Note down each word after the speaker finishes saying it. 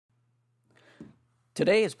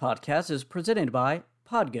Today's podcast is presented by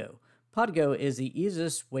Podgo. Podgo is the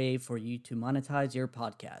easiest way for you to monetize your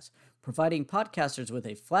podcast, providing podcasters with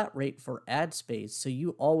a flat rate for ad space so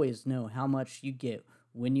you always know how much you get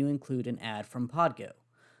when you include an ad from Podgo.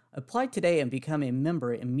 Apply today and become a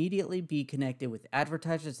member. Immediately be connected with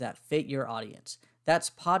advertisers that fit your audience. That's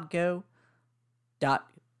podgo.co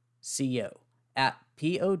at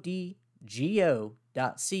podgo.co.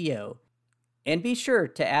 And be sure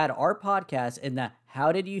to add our podcast in the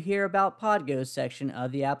How Did You Hear About Podgo section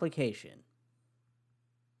of the application.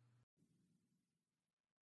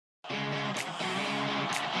 No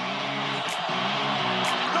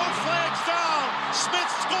flags down.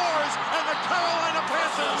 Smith scores, and the Carolina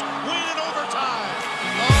Panthers win in overtime.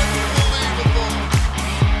 Unbelievable.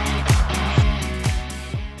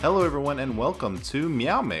 Hello, everyone, and welcome to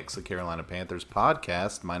Meow Mix, a Carolina Panthers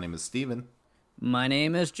podcast. My name is Steven. My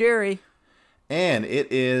name is Jerry. And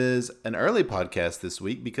it is an early podcast this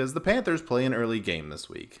week because the Panthers play an early game this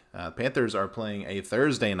week. Panthers are playing a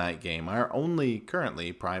Thursday night game, our only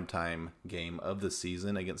currently primetime game of the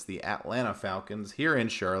season against the Atlanta Falcons here in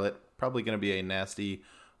Charlotte. Probably going to be a nasty,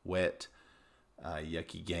 wet,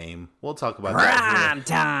 yucky game. We'll talk about that. Prime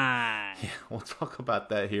time! Yeah, we'll talk about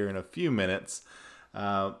that here in a few minutes.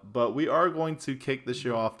 But we are going to kick the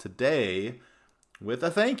show off today with a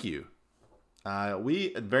thank you.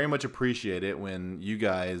 We very much appreciate it when you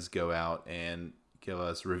guys go out and give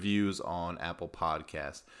us reviews on Apple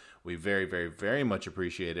Podcasts. We very, very, very much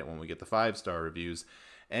appreciate it when we get the 5-star reviews.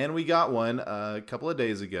 And we got one a couple of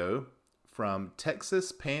days ago from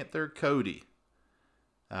Texas Panther Cody.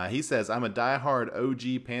 He says, I'm a diehard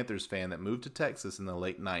OG Panthers fan that moved to Texas in the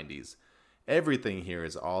late 90s. Everything here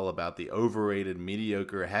is all about the overrated,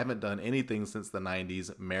 mediocre, haven't done anything since the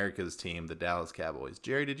 90s America's team, the Dallas Cowboys.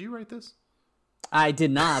 Jerry, did you write this? I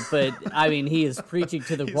did not, but I mean, he is preaching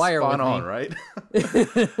to the choir spot with on, me. right?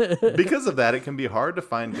 Because of that, it can be hard to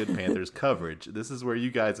find good Panthers coverage. This is where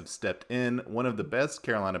you guys have stepped in. One of the best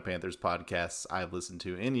Carolina Panthers podcasts I've listened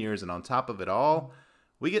to in years, and on top of it all,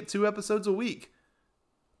 we get 2 episodes a week.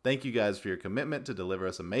 Thank you guys for your commitment to deliver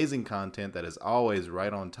us amazing content that is always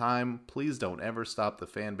right on time. Please don't ever stop. The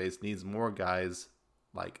fan base needs more guys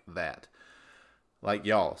like that. Like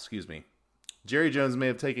y'all, excuse me. Jerry Jones may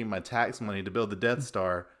have taken my tax money to build the Death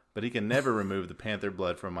Star, but he can never remove the Panther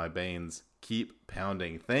blood from my veins. Keep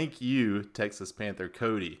pounding. Thank you, Texas Panther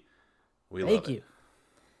Cody. We love it. Thank you.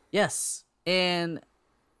 Yes, and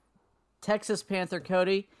Texas Panther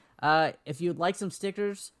Cody, if you'd like some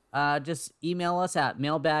stickers, just email us at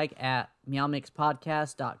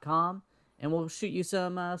mailbag@meowmixpodcast.com, and we'll shoot you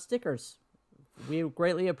some stickers. We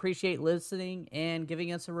greatly appreciate listening and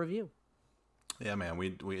giving us a review. Yeah, man, we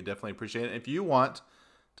definitely appreciate it. If you want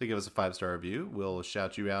to give us a 5-star review, we'll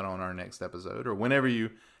shout you out on our next episode, or whenever you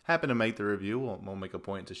happen to make the review, we'll make a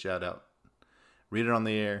point to shout out, read it on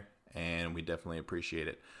the air, and we definitely appreciate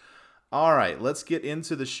it. All right, let's get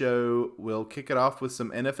into the show. We'll kick it off with some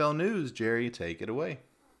NFL news. Jerry, take it away.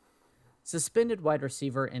 Suspended wide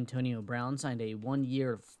receiver Antonio Brown signed a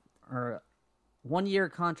one-year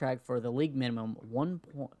contract for the league minimum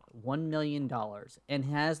 $1 million and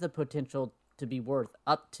has the potential to be worth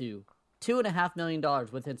up to $2.5 million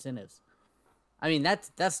with incentives. I mean,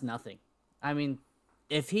 that's nothing. I mean,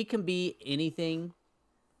 if he can be anything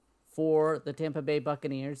for the Tampa Bay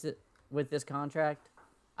Buccaneers with this contract,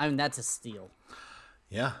 I mean, that's a steal.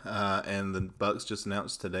 Yeah, and the Bucs just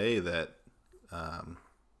announced today that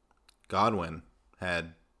Godwin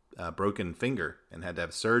had a broken finger and had to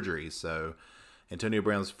have surgery. So Antonio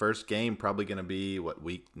Brown's first game probably going to be,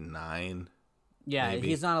 week 9? Yeah, maybe?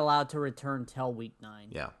 He's not allowed to return till week 9.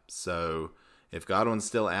 Yeah, so if Godwin's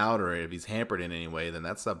still out or if he's hampered in any way, then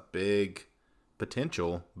that's a big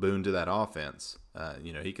potential boon to that offense.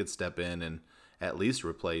 He could step in and at least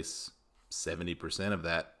replace 70% of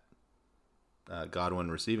that Godwin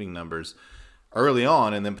receiving numbers early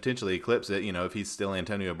on, and then potentially eclipse it, if he's still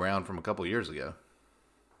Antonio Brown from a couple years ago.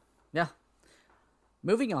 Yeah.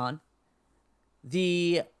 Moving on.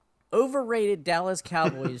 The overrated Dallas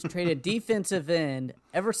Cowboys traded defensive end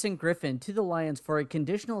Everson Griffin to the Lions for a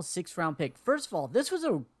conditional 6th-round pick. First of all, this was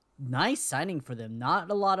a nice signing for them. Not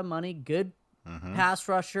a lot of money, good pass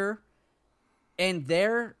rusher, and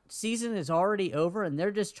their season is already over, and they're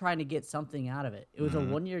just trying to get something out of it. It was a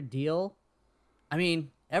 1-year deal. I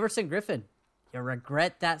mean, Everson Griffin, you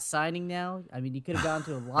regret that signing now? I mean, you could have gone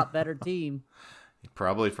to a lot better team.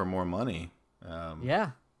 Probably for more money.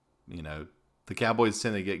 Yeah. The Cowboys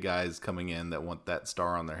tend to get guys coming in that want that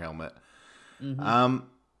star on their helmet.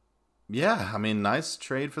 Yeah, I mean, nice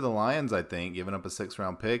trade for the Lions, I think, giving up a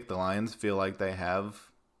 6th-round pick. The Lions feel like they have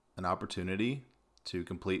an opportunity to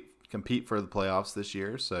compete for the playoffs this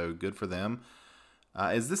year. So good for them.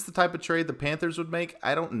 Is this the type of trade the Panthers would make?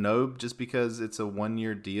 I don't know, just because it's a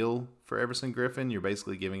 1-year deal for Everson Griffin. You're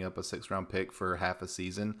basically giving up a 6th-round pick for half a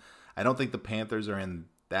season. I don't think the Panthers are in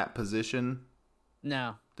that position.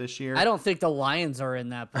 No. This year. I don't think the Lions are in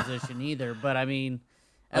that position either, but I mean,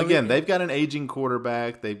 again, they've got an aging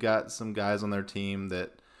quarterback. They've got some guys on their team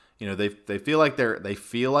that, they feel like they're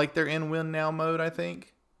in win now mode, I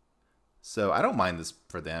think. So I don't mind this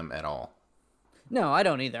for them at all. No, I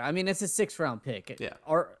don't either. I mean, it's a 6th-round pick. Yeah.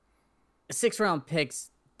 Or 6th-round picks,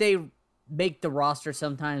 they make the roster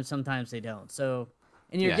sometimes they don't. So,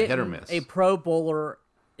 and you're hit or getting miss. a Pro Bowler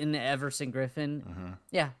in Everson Griffin. Mm-hmm.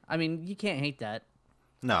 Yeah, I mean, you can't hate that.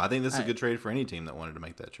 No, I think this is a good trade for any team that wanted to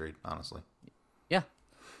make that trade, honestly. Yeah.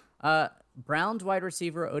 Browns wide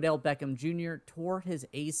receiver Odell Beckham Jr. tore his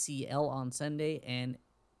ACL on Sunday and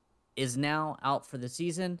is now out for the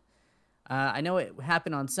season. I know it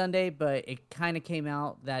happened on Sunday, but it kind of came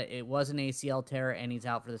out that it was an ACL tear and he's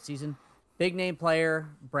out for the season. Big name player.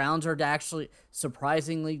 Browns are actually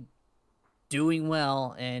surprisingly doing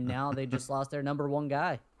well, and now they just lost their number 1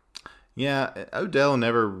 guy. Yeah, Odell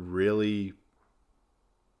never really,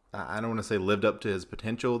 I don't want to say lived up to his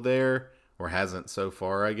potential there, or hasn't so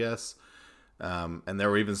far, I guess. And there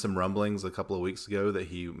were even some rumblings a couple of weeks ago that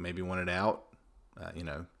he maybe wanted out.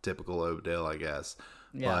 Typical Odell, I guess.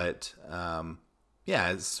 Yeah. But,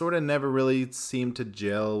 it sort of never really seemed to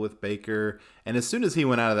gel with Baker. And as soon as he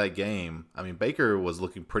went out of that game, I mean, Baker was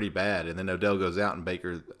looking pretty bad. And then Odell goes out and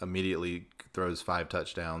Baker immediately throws 5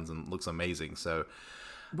 touchdowns and looks amazing. So,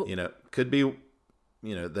 could be,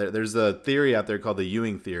 there's a theory out there called the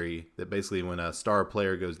Ewing theory that basically when a star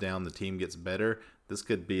player goes down, the team gets better. This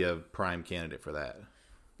could be a prime candidate for that.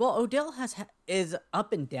 Well, Odell is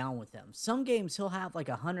up and down with them. Some games he'll have like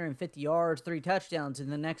 150 yards, 3 touchdowns,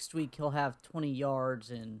 and the next week he'll have 20 yards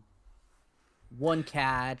and 1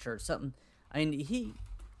 catch or something. I mean,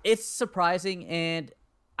 it's surprising, and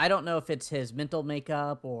I don't know if it's his mental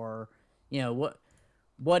makeup or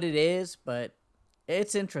what it is, but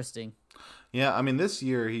it's interesting. Yeah, I mean, this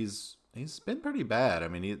year he's been pretty bad. I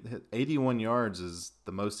mean, 81 yards is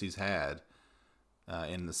the most he's had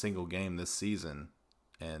in the single game this season.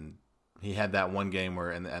 And he had that one game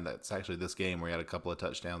where, and that's actually this game where he had a couple of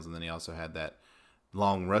touchdowns, and then he also had that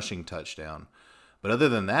long rushing touchdown. But other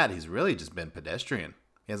than that, he's really just been pedestrian.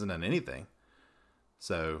 He hasn't done anything.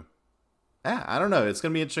 So, I don't know. It's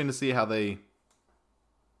going to be interesting to see how they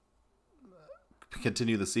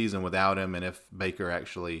continue the season without him, and if Baker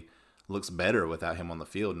actually looks better without him on the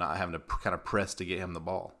field, not having to kind of press to get him the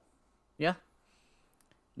ball. Yeah.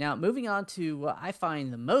 Now, moving on to what I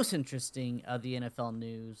find the most interesting of the NFL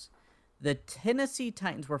news, the Tennessee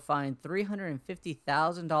Titans were fined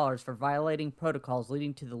 $350,000 for violating protocols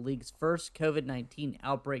leading to the league's first COVID-19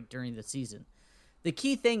 outbreak during the season. The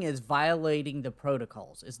key thing is violating the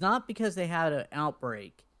protocols. It's not because they had an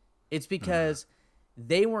outbreak. It's because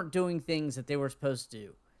they weren't doing things that they were supposed to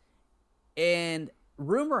do. And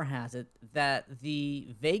rumor has it that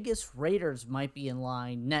the Vegas Raiders might be in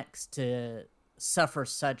line next to suffer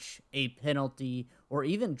such a penalty or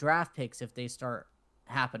even draft picks if they start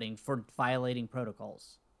happening for violating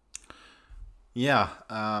protocols. Yeah,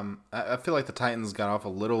 I feel like the Titans got off a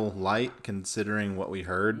little light considering what we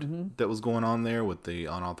heard that was going on there with the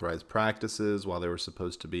unauthorized practices while they were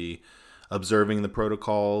supposed to be observing the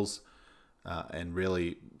protocols and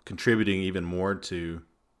really contributing even more to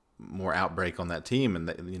more outbreak on that team. And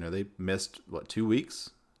they missed 2 weeks,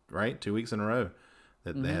 right? 2 weeks in a row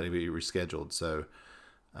that they had to be rescheduled. So,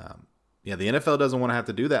 the NFL doesn't want to have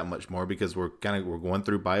to do that much more because we're going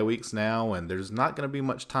through bye weeks now, and there's not going to be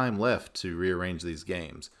much time left to rearrange these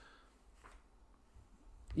games.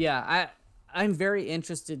 Yeah, I'm very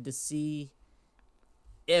interested to see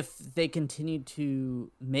if they continue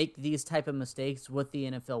to make these type of mistakes, what the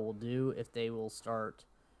NFL will do, if they will start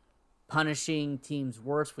punishing teams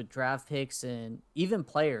worse with draft picks and even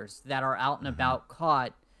players that are out and about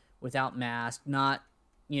caught without masks, not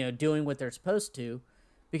doing what they're supposed to,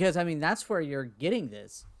 because I mean that's where you're getting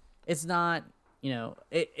this. It's not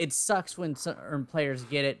it sucks when certain players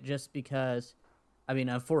get it just because. I mean,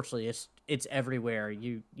 unfortunately, it's everywhere.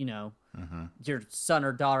 Your son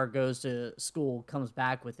or daughter goes to school, comes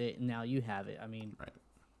back with it, and now you have it. I mean, right.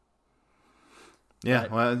 Yeah,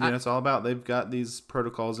 it's all about they've got these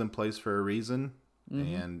protocols in place for a reason,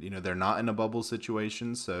 and they're not in a bubble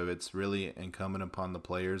situation, so it's really incumbent upon the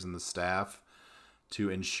players and the staff to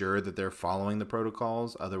ensure that they're following the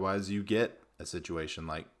protocols. Otherwise, you get a situation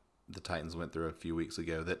like the Titans went through a few weeks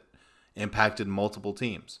ago that impacted multiple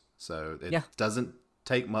teams. So it doesn't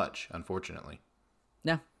take much, unfortunately.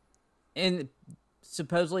 No. And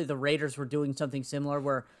supposedly the Raiders were doing something similar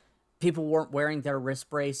where people weren't wearing their wrist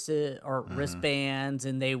braces or wristbands,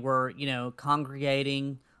 and they were,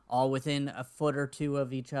 congregating all within a foot or two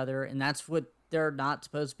of each other, and that's what they're not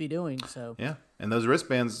supposed to be doing. So Yeah, and those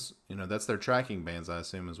wristbands, that's their tracking bands, I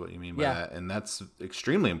assume is what you mean by that. And that's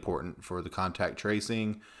extremely important for the contact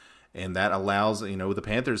tracing. And that allows, the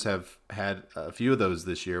Panthers have had a few of those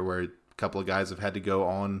this year where a couple of guys have had to go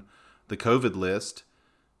on the COVID list,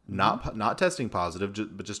 not testing positive,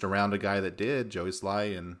 but just around a guy that did, Joey Sly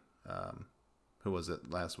and who was it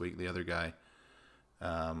last week? The other guy.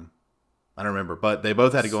 I don't remember, but they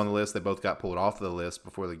both had to go on the list. They both got pulled off the list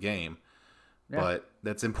before the game. Yeah. But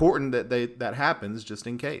that's important that that happens just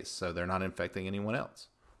in case, so they're not infecting anyone else.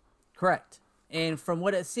 Correct. And from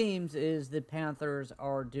what it seems is the Panthers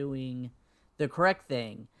are doing the correct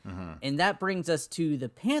thing. And that brings us to the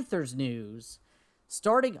Panthers news.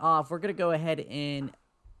 Starting off, we're going to go ahead and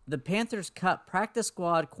the Panthers cut practice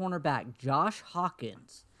squad cornerback Josh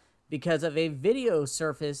Hawkins because of a video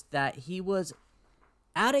surfaced that he was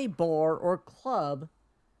at a bar or club,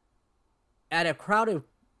 at a crowded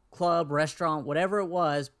club, restaurant, whatever it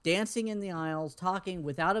was, dancing in the aisles, talking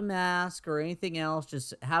without a mask or anything else,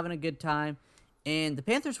 just having a good time. And the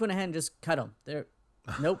Panthers went ahead and just cut him.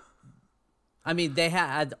 Nope. I mean, they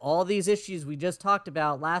had all these issues we just talked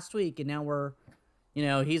about last week, and now we're,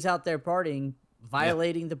 he's out there partying,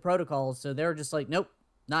 violating the protocols. So they're just like, nope,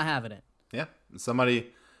 not having it. Yeah.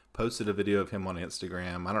 Somebody posted a video of him on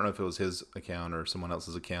Instagram. I don't know if it was his account or someone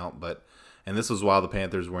else's account, and this was while the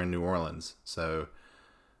Panthers were in New Orleans. So,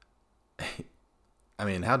 I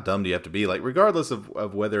mean, how dumb do you have to be? Like, regardless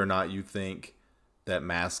of whether or not you think that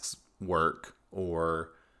masks work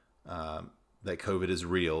or that COVID is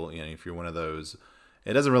real, if you're one of those,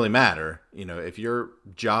 it doesn't really matter. If your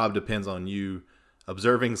job depends on you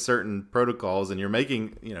observing certain protocols and you're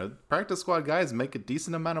making, practice squad guys make a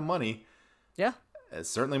decent amount of money. Yeah. It's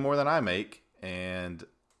certainly more than I make. And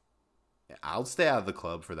I'll stay out of the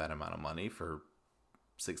club for that amount of money for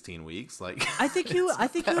 16 weeks. Like, I think he would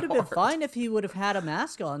have been fine if he would have had a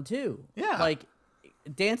mask on too. Yeah. Like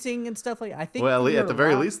dancing and stuff like, I think. Well, at the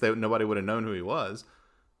very least, nobody would have known who he was.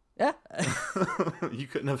 Yeah. You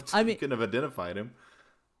couldn't have identified him.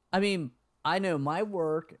 I mean, I know my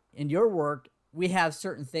work and your work, we have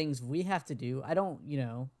certain things we have to do. I don't,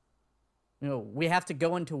 we have to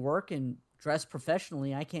go into work and dress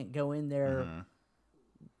professionally. I can't go in there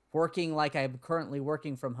working like I'm currently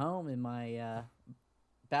working from home in my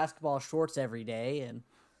basketball shorts every day. And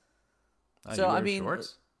so, I mean,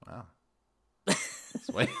 shorts? Wow.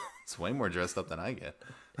 It's way more dressed up than I get.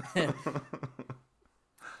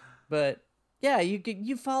 But yeah,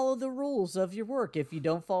 you follow the rules of your work. If you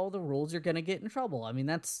don't follow the rules, you're gonna get in trouble. I mean,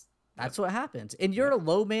 that's what happens. And you're a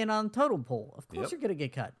low man on the totem pole. Of course, you're gonna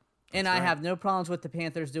get cut. And I have no problems with the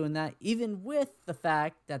Panthers doing that, even with the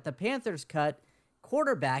fact that the Panthers cut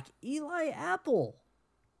quarterback Eli Apple.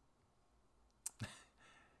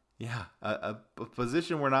 Yeah, a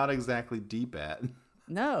position we're not exactly deep at.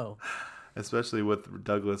 No. Especially with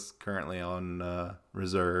Douglas currently on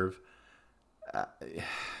reserve.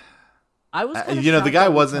 I was the guy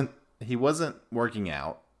wasn't working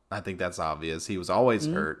out. I think that's obvious. He was always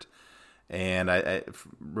hurt. And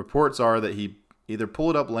reports are that he either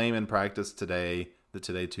pulled up lame in practice today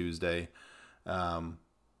Tuesday,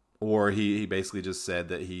 or he basically just said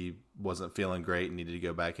that he wasn't feeling great and needed to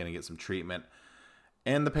go back in and get some treatment.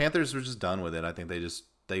 And the Panthers were just done with it. I think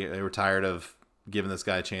they were tired of giving this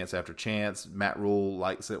guy chance after chance. Matt Rule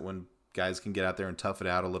likes it when guys can get out there and tough it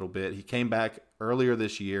out a little bit. He came back earlier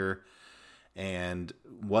this year and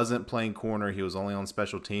wasn't playing corner. He was only on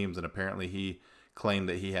special teams, and apparently he claimed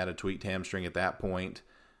that he had a tweaked hamstring at that point.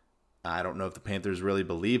 I don't know if the Panthers really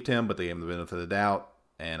believed him, but they gave him the benefit of the doubt,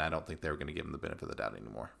 and I don't think they were going to give him the benefit of the doubt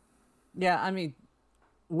anymore. Yeah, I mean,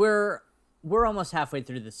 we're almost halfway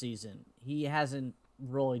through the season. He hasn't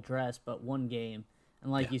really dressed but one game,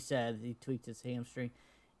 and like you said, he tweaked his hamstring.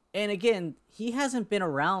 And again, he hasn't been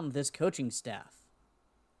around this coaching staff.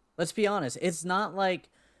 Let's be honest. It's not like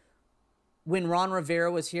when Ron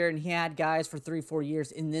Rivera was here and he had guys for 3-4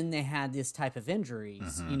 years and then they had this type of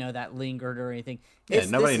injuries, that lingered or anything. Yeah,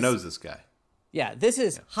 nobody knows this guy. Yeah, this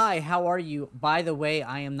is, hi, how are you? By the way,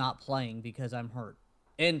 I am not playing because I'm hurt.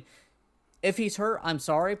 And if he's hurt, I'm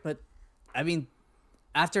sorry, but, I mean,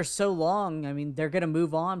 after so long, I mean, they're going to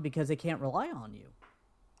move on because they can't rely on you.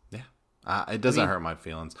 Yeah, it doesn't hurt my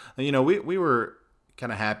feelings. We were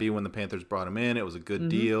kind of happy when the Panthers brought him in. It was a good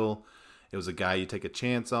deal. It was a guy you take a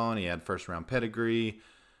chance on. He had first-round pedigree.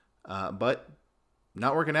 But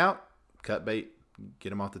not working out, cut bait,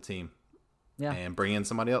 get him off the team. Yeah. And bring in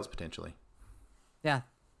somebody else potentially. Yeah.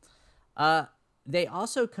 They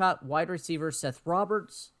also cut wide receiver Seth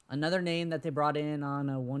Roberts, another name that they brought in on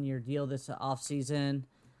a 1-year deal this offseason.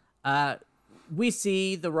 We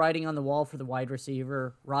see the writing on the wall for the wide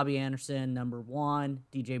receiver. Robbie Anderson, number 1.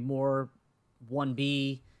 DJ Moore,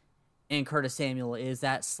 1B. And Curtis Samuel is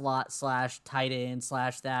that slot / tight end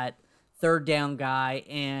 / that third down guy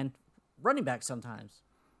and running back sometimes.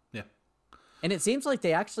 Yeah. And it seems like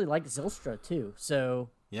they actually like Zylstra too. So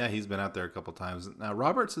yeah, he's been out there a couple times. Now,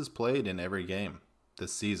 Roberts has played in every game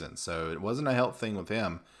this season, so it wasn't a health thing with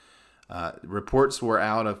him. Reports were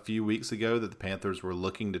out a few weeks ago that the Panthers were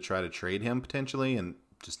looking to try to trade him potentially and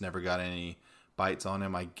just never got any bites on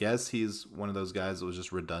him. I guess he's one of those guys that was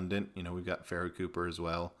just redundant. You know, we've got Pharoh Cooper as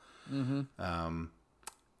well. Mm-hmm.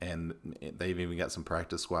 And they've even got some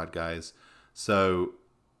practice squad guys. So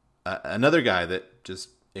another guy that just,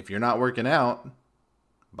 if you're not working out,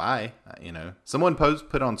 bye. You know, someone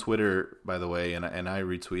put on Twitter, by the way, and I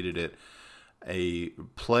retweeted it, a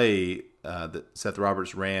play that Seth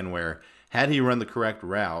Roberts ran where had he run the correct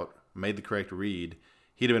route, made the correct read,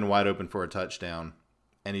 he'd have been wide open for a touchdown,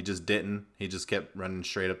 and he just didn't. He just kept running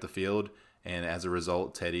straight up the field, and as a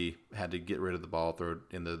result, Teddy had to get rid of the ball, throw it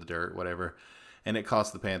into the dirt, whatever, and it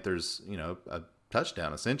cost the Panthers, you know, a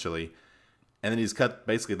touchdown essentially. And then he's cut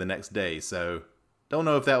basically the next day. So don't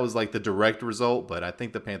know if that was like the direct result, but I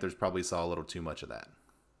think the Panthers probably saw a little too much of that.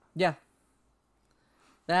 yeah,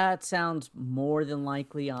 that sounds more than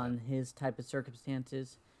likely on his type of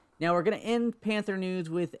circumstances. Now we're going to end Panther news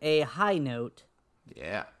with a high note.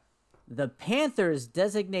 Yeah. The Panthers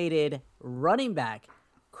designated running back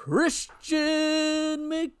Christian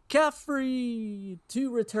McCaffrey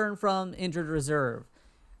to return from injured reserve.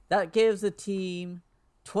 That gives the team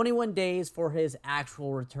 21 days for his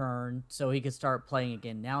actual return so he can start playing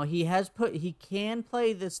again. Now he can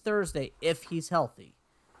play this Thursday if he's healthy,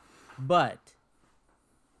 but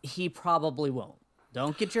he probably won't.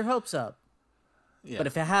 Don't get your hopes up. Yeah. But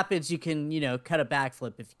if it happens, you can, cut a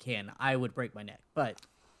backflip if you can. I would break my neck, but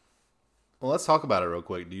Well, let's talk about it real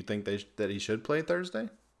quick. Do you think that he should play Thursday?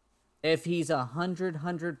 if he's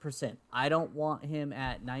 100%, I don't want him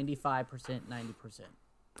at 95%, 90%.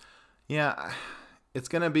 Yeah, it's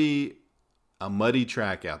going to be a muddy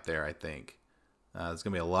track out there, I think. There's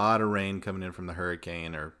going to be a lot of rain coming in from the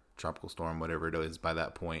hurricane or tropical storm, whatever it is by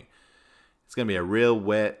that point. It's going to be a real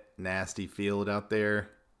wet, nasty field out there.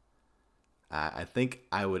 I think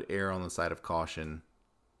I would err on the side of caution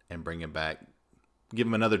and bring him back. Give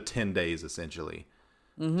him another 10 days, essentially,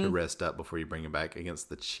 to rest up before you bring him back against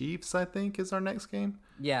the Chiefs, I think, is our next game.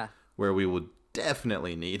 Yeah. Where we will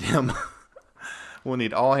definitely need him. We'll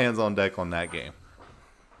need all hands on deck on that game.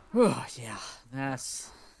 Yeah,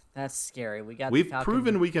 that's scary. We've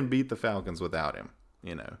proven we can beat the Falcons without him,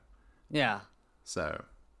 Yeah. So,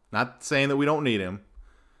 not saying that we don't need him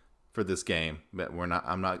for this game, but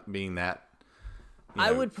I'm not being that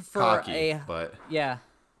I would prefer cocky, but yeah.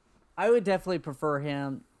 I would definitely prefer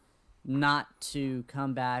him not to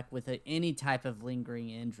come back with any type of lingering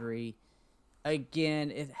injury.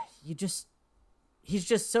 Again, he's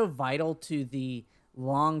just so vital to the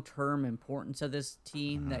long-term importance of this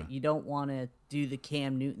team that you don't want to do the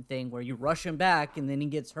Cam Newton thing where you rush him back and then he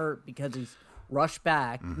gets hurt because he's rushed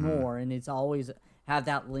back more, and it's always have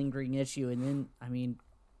that lingering issue. And then,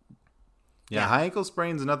 yeah, high ankle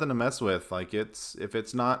sprain's nothing to mess with. Like if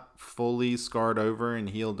it's not fully scarred over and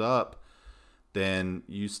healed up, then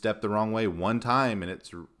you step the wrong way one time and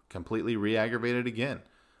it's completely re-aggravated again.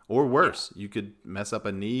 Or worse, you could mess up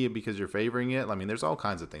a knee because you're favoring it. I mean, there's all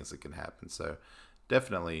kinds of things that can happen. So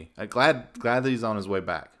definitely, I'm glad that he's on his way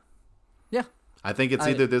back. Yeah. I think it's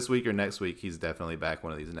either this week or next week. He's definitely back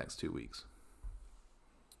one of these next 2 weeks.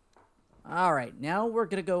 All right, now we're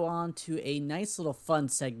going to go on to a nice little fun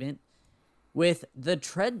segment with the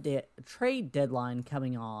trade deadline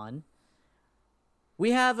coming on.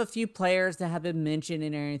 We have a few players that have been mentioned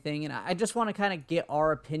and everything, and I just want to kind of get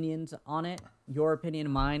our opinions on it, your opinion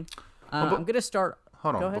and mine. I'm going to start.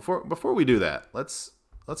 Hold on, before we do that, let's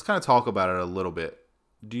kind of talk about it a little bit.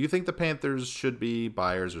 Do you think the Panthers should be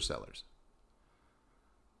buyers or sellers?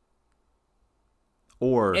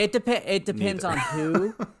 Or it depends on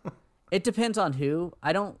who. It depends on who.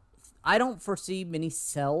 I don't foresee many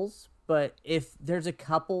sells, but if there's a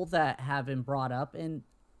couple that have been brought up, and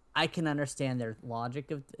I can understand their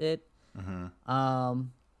logic of it.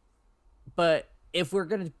 But if we're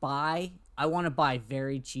gonna buy, I want to buy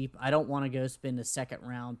very cheap. I don't want to go spend a second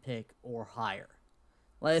round pick or higher.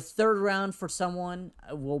 Like a third round for someone,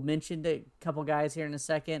 we'll mention a couple guys here in a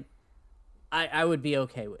second. I would be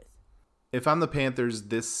okay with. If I'm the Panthers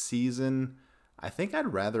this season, I think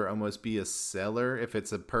I'd rather almost be a seller if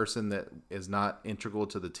it's a person that is not integral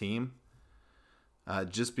to the team.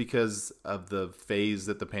 just because of the phase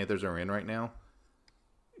that the Panthers are in right now.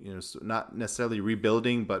 So not necessarily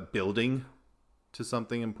rebuilding, but building to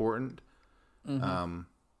something important.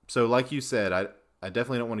 So like you said, I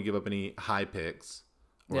definitely don't want to give up any high picks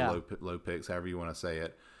or low picks, however you want to say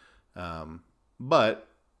it. But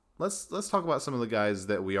let's talk about some of the guys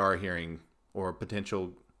that we are hearing or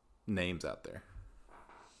potential names out there.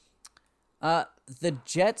 The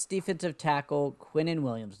Jets defensive tackle Quinnen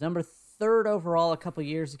Williams, number 3rd overall a couple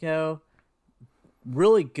years ago.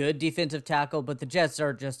 Really good defensive tackle, but the Jets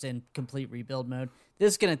are just in complete rebuild mode.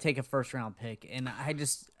 This is going to take a first-round pick, and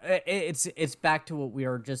it's back to what we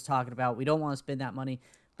were just talking about. We don't want to spend that money,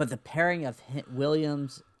 but the pairing of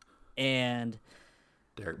Williams and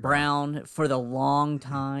Derek Brown for the long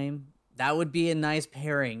time, that would be a nice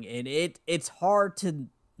pairing. And it's hard to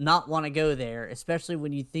not want to go there, especially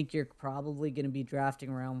when you think you're probably going to be drafting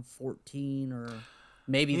around 14 or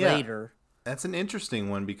maybe later. That's an interesting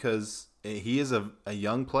one because he is a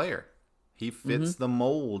young player. He fits the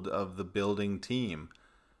mold of the building team.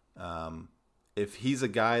 If he's a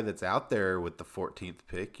guy that's out there with the 14th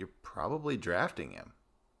pick, you're probably drafting him.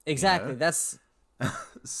 Exactly. That's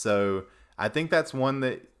so I think that's one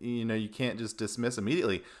that you can't just dismiss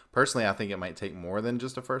immediately. Personally, I think it might take more than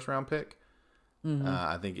just a first round pick.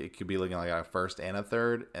 I think it could be looking like a 1st and a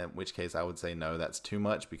 3rd, in which case I would say no, that's too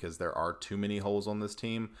much because there are too many holes on this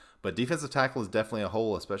team. But defensive tackle is definitely a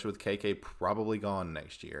hole, especially with KK probably gone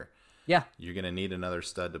next year. Yeah. You're going to need another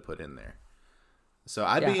stud to put in there. So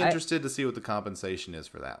I'd be interested to see what the compensation is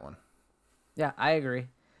for that one. Yeah, I agree.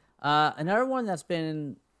 Another one that's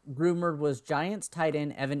been rumored was Giants tight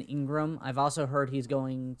end Evan Ingram. I've also heard he's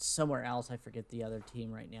going somewhere else. I forget the other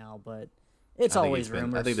team right now, but it's always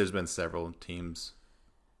rumors. I think there's been several teams.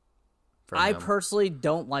 I personally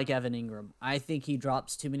don't like Evan Ingram. I think he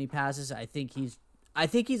drops too many passes. I think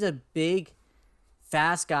he's a big,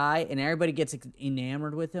 fast guy, and everybody gets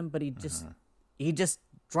enamored with him. But he just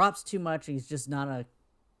drops too much. He's just not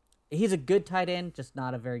he's a good tight end, just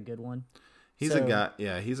not a very good one. He's a guy.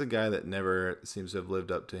 Yeah, he's a guy that never seems to have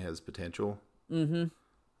lived up to his potential. And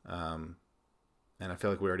I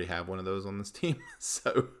feel like we already have one of those on this team.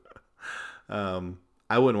 So,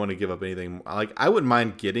 I wouldn't want to give up anything. Like, I wouldn't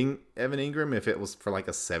mind getting Evan Ingram if it was for like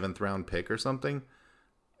a 7th round pick or something.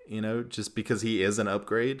 Just because he is an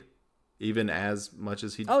upgrade, even as much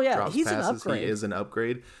as he drops passes, he is an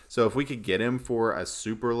upgrade. So if we could get him for a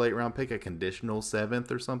super late round pick, a conditional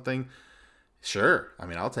 7th or something, sure. I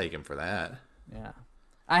mean, I'll take him for that. Yeah,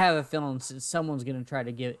 I have a feeling someone's going to try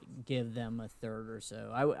to give them a 3rd or so.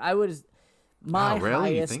 I would. My really?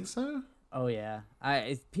 highest, you think so? Oh yeah,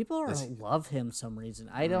 people love him some reason.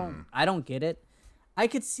 I don't get it. I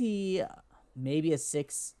could see maybe a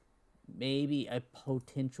 6, maybe a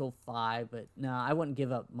potential 5, but no, I wouldn't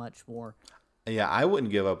give up much more. Yeah, I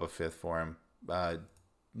wouldn't give up a 5th for him.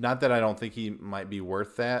 Not that I don't think he might be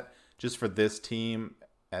worth that. Just for this team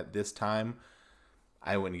at this time,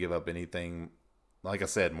 I wouldn't give up anything. Like I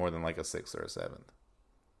said, more than like a 6th or a 7th.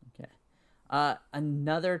 Okay.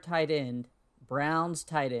 Another tight end, Browns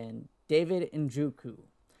tight end, David Njoku.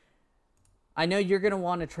 I know you're going to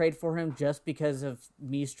want to trade for him just because of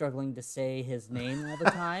me struggling to say his name all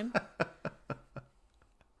the time.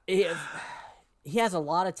 He has a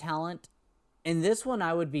lot of talent, and this one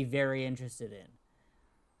I would be very interested in.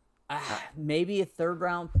 Maybe a 3rd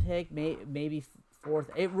round pick, maybe 4th.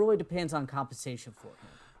 It really depends on compensation for him.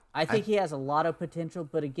 I think he has a lot of potential,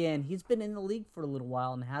 but again, he's been in the league for a little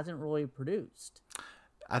while and hasn't really produced.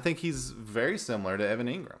 I think he's very similar to Evan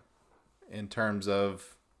Ingram in terms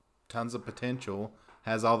of tons of potential,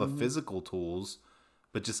 has all the physical tools,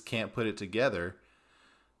 but just can't put it together.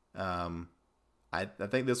 I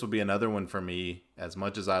think this would be another one for me, as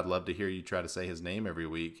much as I'd love to hear you try to say his name every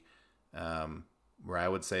week, where I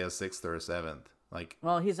would say a 6th or a 7th.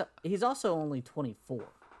 Well, he's also only 24.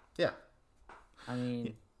 Yeah. I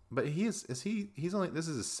mean, but he's only, this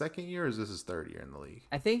is his 2nd year or is this his 3rd year in the league?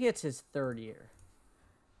 I think it's his 3rd year.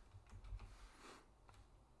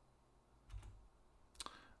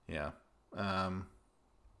 Yeah. Yeah,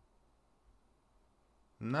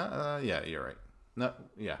 you're right. No,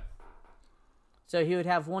 yeah. So he would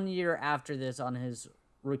have 1 year after this on his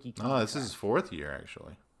rookie contract. Oh, this is his 4th year,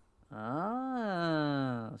 actually.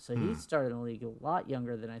 So he started in the league a lot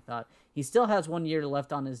younger than I thought. He still has 1 year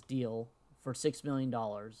left on his deal for $6 million.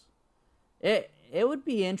 It would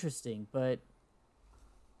be interesting, but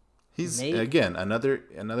he's again another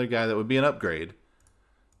guy that would be an upgrade.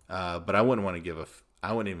 But I wouldn't want to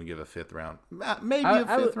I wouldn't even give a 5th round. Maybe a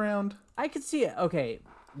 5th round. I could see it. Okay,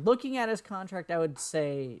 looking at his contract, I would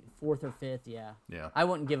say 4th or 5th. Yeah. Yeah. I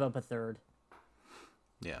wouldn't give up a 3rd.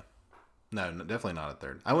 Yeah. No, definitely not a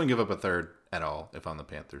third. I wouldn't give up a third at all if I'm the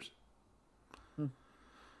Panthers.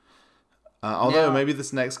 Although Now- maybe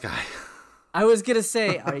this next guy. I was gonna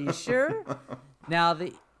say, are you sure? Now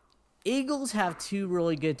the Eagles have two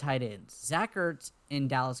really good tight ends, Zach Ertz and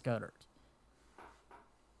Dallas Goedert.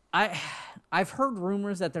 I've heard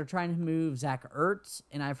rumors that they're trying to move Zach Ertz,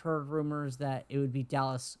 and I've heard rumors that it would be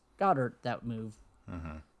Dallas Goedert that move.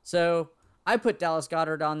 So I put Dallas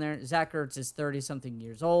Goedert on there. Zach Ertz is 30-something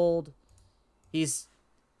years old. He's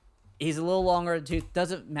a little longer in the tooth.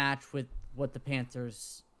 Doesn't match with what the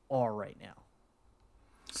Panthers are right now.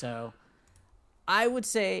 So I would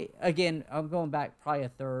say, again, I'm going back probably a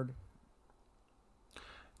third.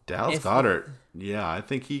 Dallas If- Goedert. Yeah, I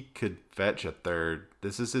think he could fetch a third.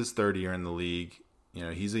 This is his third year in the league. You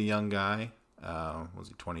know, he's a young guy. Was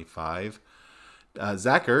he 25?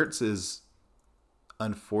 Zach Ertz is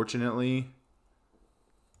unfortunately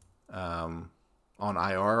on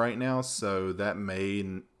IR right now, so that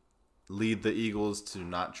may lead the Eagles to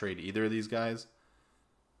not trade either of these guys.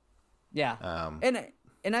 Yeah.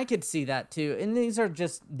 And I could see that too. And these are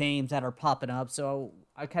just names that are popping up, so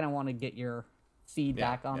I kind of want to get your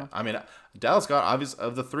feedback on them. I mean, Dallas Goedert, obviously,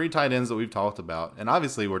 of the three tight ends that we've talked about, and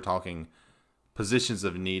obviously we're talking positions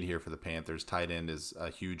of need here for the Panthers. Tight end is a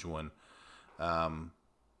huge one.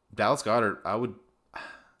 Dallas Goedert,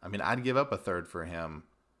 I'd give up a third for him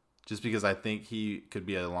just because I think he could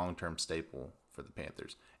be a long-term staple for the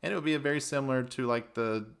Panthers. And it would be a very similar to like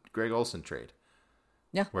the Greg Olsen trade.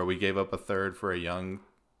 Yeah. Where we gave up a third for a young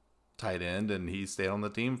tight end and he stayed on the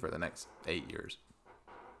team for the next 8 years.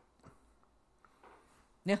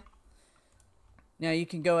 Yeah. Now you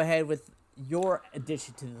can go ahead with your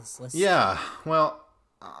addition to this list. Yeah, well,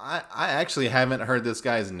 I actually haven't heard this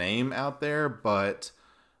guy's name out there, but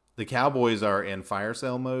the Cowboys are in fire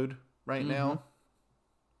sale mode right now.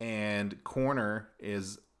 And corner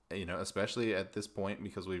is, especially at this point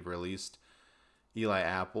because we've released Eli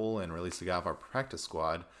Apple and released a guy off our practice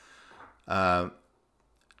squad. Chidobe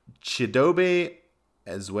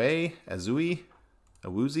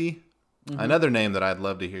Awuzie, another name that I'd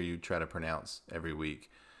love to hear you try to pronounce every week.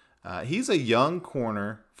 He's a young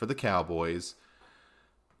corner for the Cowboys.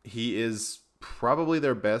 He is probably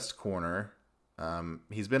their best corner.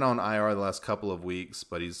 He's been on IR the last couple of weeks,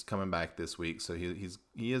 but he's coming back this week, so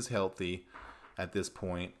he is healthy at this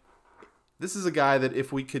point. This is a guy that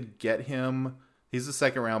if we could get him, he's a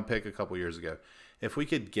second round pick a couple years ago. If we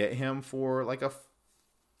could get him for like a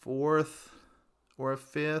fourth or a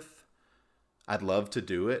fifth, I'd love to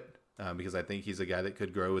do it because I think he's a guy that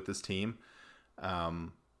could grow with this team.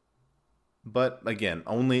 But again,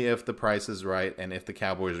 only if the price is right and if the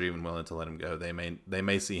Cowboys are even willing to let him go. They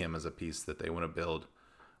may see him as a piece that they want to build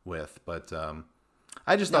with. But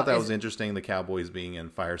I just thought that was interesting, the Cowboys being in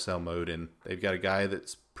fire sale mode, and they've got a guy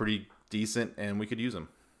that's pretty decent and we could use him.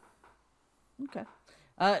 Okay.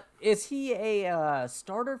 Is he a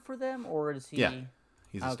starter for them, or is he? Yeah,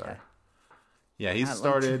 he's a Okay. starter. Yeah, he's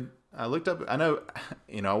started. I looked up. I know,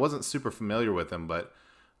 I wasn't super familiar with him, but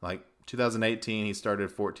like 2018, he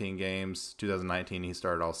started 14 games. 2019, he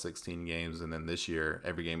started all 16 games, and then this year,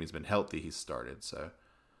 every game he's been healthy, he's started. So,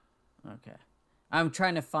 Okay. I'm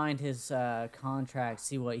trying to find his contract,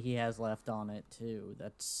 see what he has left on it too.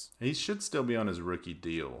 he should still be on his rookie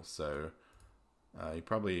deal. So, he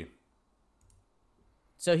probably.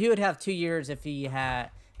 So he would have 2 years if he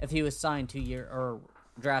was signed 2 year or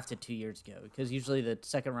drafted 2 years ago, because usually the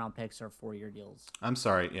second round picks are 4-year deals. I'm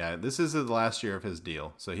sorry. Yeah, this is the last year of his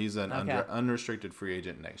deal, so he's an Okay. unrestricted free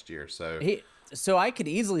agent next year. So So I could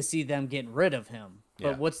easily see them getting rid of him. But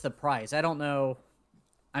Yeah. what's the price? I don't know.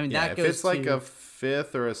 I mean, yeah, that if goes it's like to, a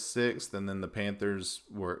fifth or a sixth, and then the Panthers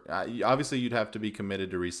were obviously you'd have to be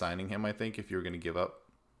committed to re-signing him. I think if you were going to give up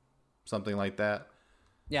something like that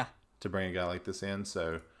yeah. to bring a guy like this in,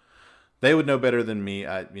 so they would know better than me.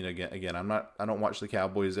 Again, I don't watch the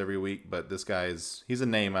Cowboys every week, but this he's a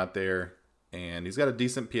name out there, and he's got a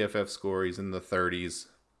decent PFF score. He's in the 30s,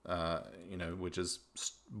 which is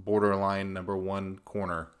borderline number one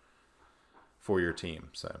corner for your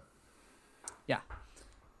team. So Yeah.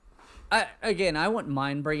 I wouldn't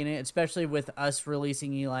mind bringing it, especially with us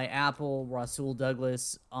releasing Eli Apple, Rasul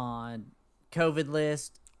Douglas on COVID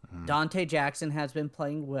list. Dante Jackson has been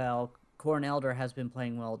playing well. Corn Elder has been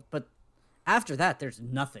playing well. But after that, there's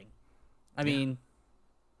nothing. I mean,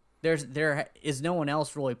 there is no one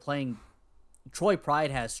else really playing. Troy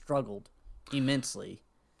Pride has struggled immensely.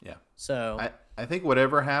 yeah. So I think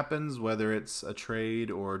whatever happens, whether it's a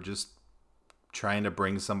trade or just trying to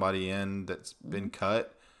bring somebody in that's been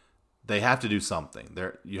cut, they have to do something.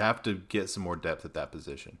 You have to get some more depth at that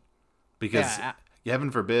position, because Yeah. heaven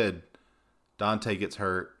forbid Dante gets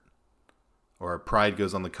hurt or Pride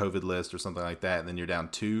goes on the COVID list or something like that, and then you're down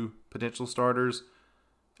 2 potential starters,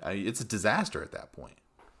 it's a disaster at that point.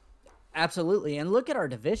 Absolutely. And look at our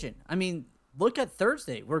division. I mean, look at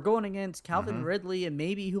Thursday. We're going against Calvin Mm-hmm. Ridley and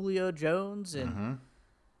maybe Julio Jones. And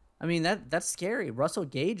I mean, that's scary. Russell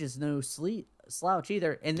Gage is no slouch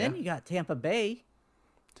either. And then you got Tampa Bay.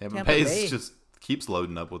 Tampa Bay just keeps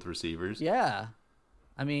loading up with receivers. Yeah.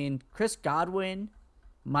 I mean, Chris Godwin,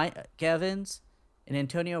 Mike Evans, and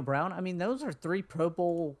Antonio Brown. I mean, those are 3 Pro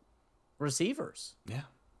Bowl receivers. Yeah.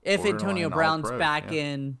 If Antonio Borderline Brown's All-Pro, back yeah.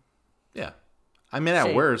 in. Yeah. I mean, at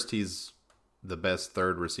shape. worst, he's the best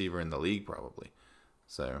 3rd receiver in the league, probably.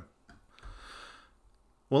 So,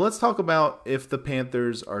 well, let's talk about if the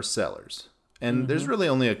Panthers are sellers. And there's really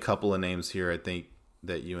only a couple of names here, I think,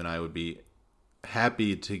 that you and I would be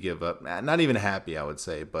happy to give up. Not even happy, I would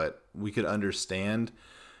say, but we could understand.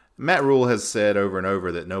 Matt Rule has said over and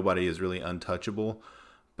over that nobody is really untouchable.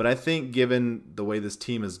 But I think given the way this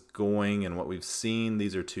team is going and what we've seen,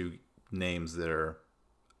 these are 2 names that are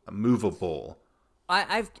movable.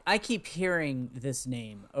 I keep hearing this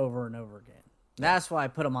name over and over again. That's why I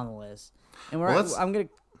put him on the list. And I'm gonna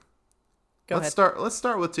go ahead. Let's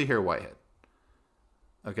start with Tahir Whitehead.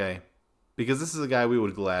 Okay, because this is a guy we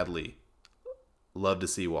would gladly love to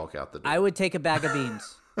see walk out the door. I would take a bag of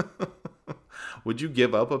beans. Would you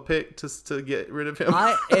give up a pick to get rid of him?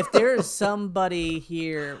 If there is somebody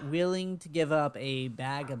here willing to give up a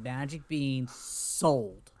bag of magic beans,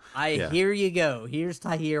 sold. Here you go. Here's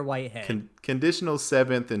Tahir Whitehead. Conditional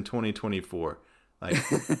 7th in 2024. Like,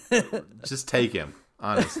 just take him.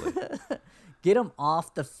 Honestly, get him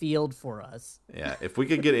off the field for us. Yeah, if we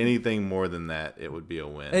could get anything more than that, it would be a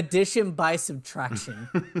win. Addition by subtraction.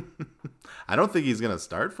 I don't think he's gonna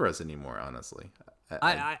start for us anymore. Honestly,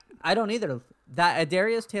 I don't either. That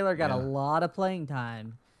Darius Taylor got a lot of playing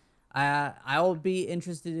time. I will be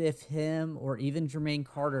interested if him or even Jermaine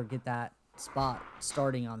Carter get that spot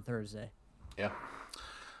starting on Thursday. Yeah.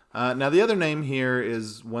 Now the other name here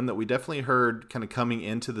is one that we definitely heard kind of coming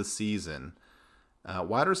into the season.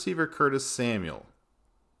 Wide receiver Curtis Samuel.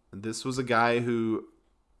 This was a guy who,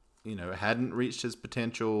 hadn't reached his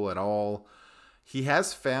potential at all. He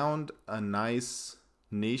has found a nice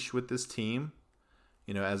niche with this team,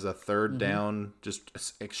 as a third down, just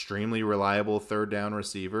extremely reliable third down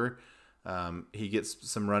receiver. He gets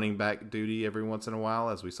some running back duty every once in a while,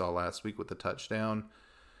 as we saw last week with the touchdown.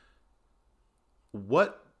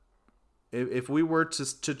 What if we were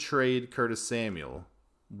to trade Curtis Samuel?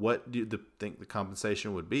 What do you think the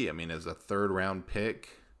compensation would be? I mean, is a 3rd round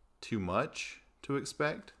pick too much to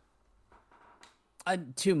expect?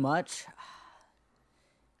 Too much.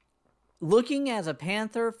 Looking as a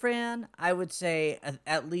Panther fan, I would say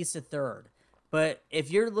at least a 3rd. But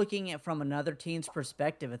if you're looking at from another team's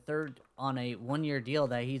perspective, a 3rd on a 1-year deal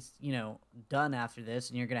that he's, done after this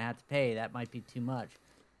and you're going to have to pay, that might be too much.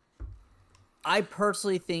 I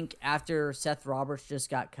personally think after Seth Roberts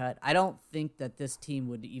just got cut, I don't think that this team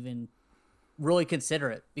would even really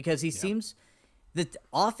consider it because he seems the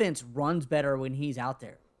offense runs better when he's out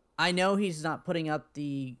there. I know he's not putting up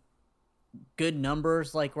the good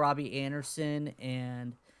numbers like Robbie Anderson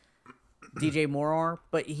and DJ Moore are,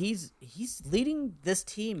 but he's leading this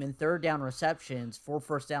team in 3rd down receptions for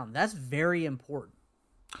 1st down. That's very important.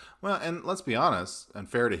 Well, and let's be honest, and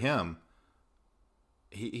fair to him,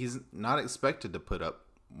 he's not expected to put up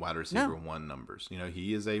wide receiver 1 numbers.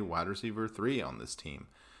 He is a wide receiver 3 on this team.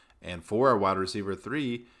 And for a wide receiver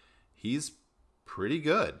 3, he's pretty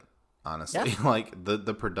good, honestly. Yeah. Like,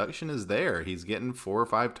 the production is there. He's getting 4 or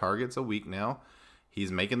 5 targets a week now.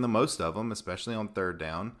 He's making the most of them, especially on 3rd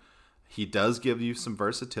down. He does give you some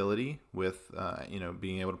versatility with,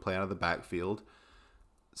 being able to play out of the backfield.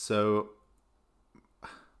 So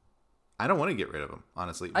I don't want to get rid of him,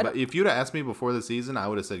 honestly. But if you'd have asked me before the season, I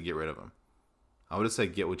would have said get rid of him. I would have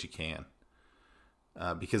said get what you can.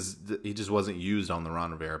 Because he just wasn't used on the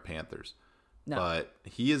Ron Rivera Panthers. No. But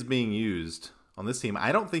he is being used on this team.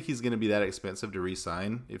 I don't think he's going to be that expensive to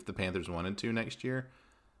re-sign if the Panthers wanted to next year.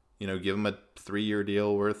 Give him a 3-year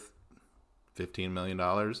deal worth $15 million.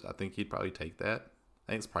 I think he'd probably take that.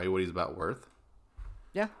 I think it's probably what he's about worth.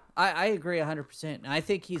 Yeah, I agree 100%. And I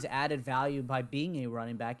think he's added value by being a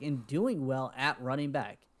running back and doing well at running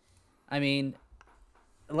back. I mean,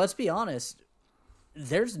 let's be honest.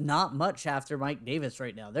 There's not much after Mike Davis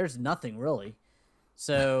right now. There's nothing really.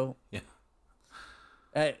 So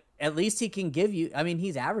at least he can give you, I mean,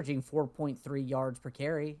 he's averaging 4.3 yards per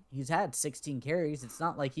carry. He's had 16 carries. It's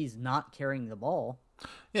not like he's not carrying the ball.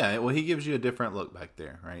 Yeah, well, he gives you a different look back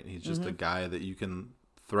there, right? He's just a guy that you can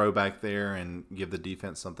throw back there and give the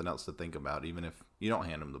defense something else to think about, even if you don't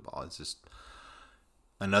hand him the ball. It's just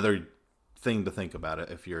another thing to think about it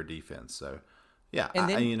if you're a defense. So, yeah, And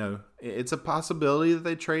then- it's a possibility that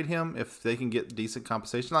they trade him if they can get decent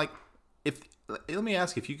compensation. Like, let me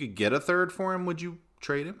ask, if you could get a third for him, would you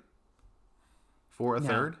trade him for a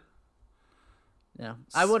third? Yeah,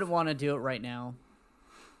 I wouldn't want to do it right now.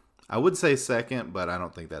 I would say second, but I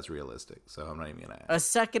don't think that's realistic. So I'm not even gonna ask. A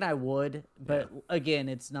second I would, but again,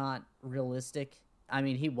 it's not realistic. I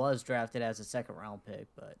mean, he was drafted as a second round pick,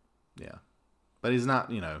 but Yeah, but he's not.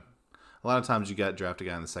 A lot of times you got draft a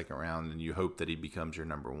guy in the second round and you hope that he becomes your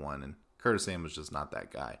number one. And Curtis Samuel's just not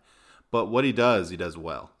that guy. But what he does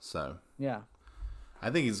well. So yeah,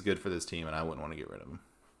 I think he's good for this team, and I wouldn't want to get rid of him.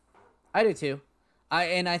 I do too.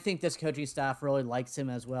 I think this coaching staff really likes him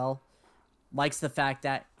as well. Likes the fact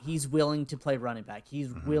that he's willing to play running back.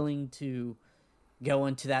 He's willing to go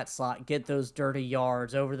into that slot, get those dirty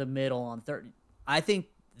yards over the middle on third. I think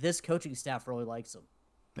this coaching staff really likes him.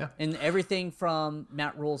 Yeah. And everything from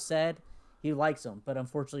Matt Rule said, he likes him. But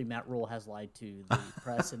unfortunately, Matt Rule has lied to the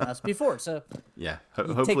press and us before. So Yeah. take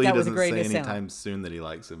Hopefully he that with a doesn't grain say of salt. anytime soon that he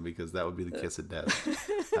likes him, because that would be the kiss of death.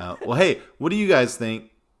 Well, hey, what do you guys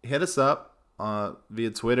think? Hit us up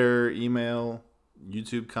via Twitter, email,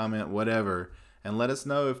 YouTube comment, whatever, and let us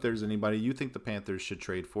know if there's anybody you think the Panthers should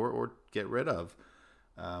trade for or get rid of.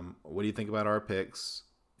 What do you think about our picks?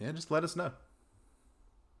 Yeah, just let us know.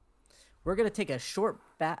 we're going to take a short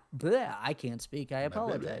I can't speak. I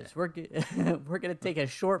apologize. We're going to take a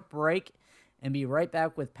short break and be right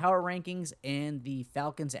back with power rankings and the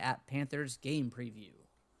Falcons at Panthers game preview.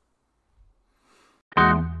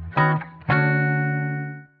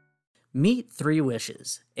 Meet Three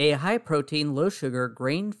Wishes, a high-protein, low-sugar,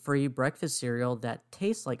 grain-free breakfast cereal that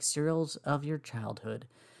tastes like cereals of your childhood.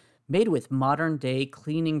 Made with modern-day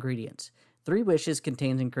clean ingredients, Three Wishes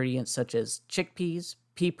contains ingredients such as chickpeas,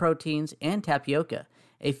 pea proteins, and tapioca,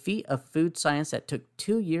 a feat of food science that took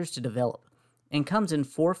 2 years to develop, and comes in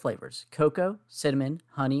 4 flavors: cocoa, cinnamon,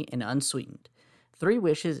 honey, and unsweetened. Three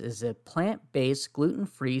Wishes is a plant-based,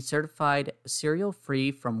 gluten-free, certified cereal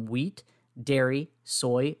free from wheat, dairy,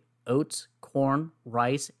 soy, oats, corn,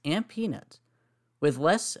 rice, and peanuts. With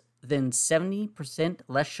less than 70%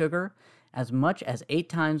 less sugar, as much as 8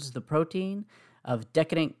 times the protein of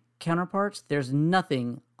decadent counterparts, there's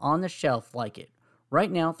nothing on the shelf like it.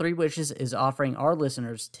 Right now, Three Wishes is offering our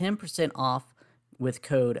listeners 10% off with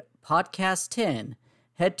code PODCAST10.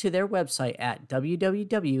 Head to their website at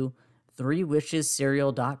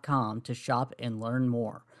www.threewishescereal.com to shop and learn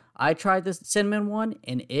more. I tried the cinnamon one,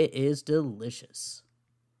 and it is delicious.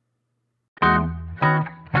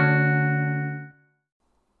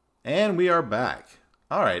 And we are back.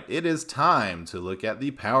 All right, it is time to look at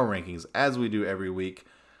the power rankings as we do every week.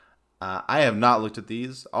 I have not looked at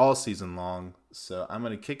these all season long, so I'm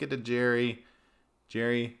going to kick it to Jerry.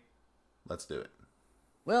 Jerry, let's do it.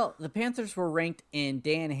 Well, the Panthers were ranked in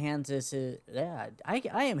Dan Hansis'.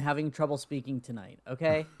 I am having trouble speaking tonight,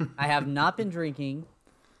 okay? I have not been drinking,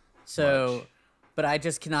 but I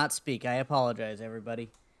just cannot speak. I apologize, everybody.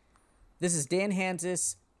 This is Dan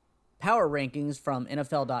Hansis' power rankings from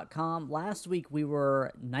NFL.com. Last week we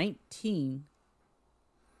were 19.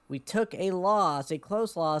 We took a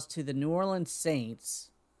close loss to the New Orleans Saints.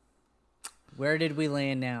 Where did we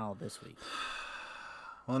land now this week?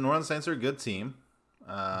 Well, the New Orleans Saints are a good team.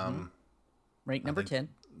 Ranked number 10.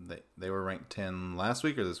 They were ranked 10 last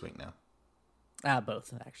week or this week now?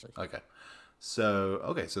 Both, actually. Okay.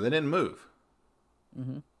 So they didn't move.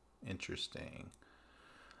 Interesting.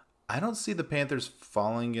 I don't see the Panthers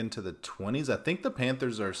falling into the 20s. I think the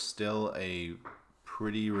Panthers are still a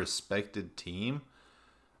pretty respected team.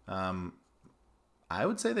 I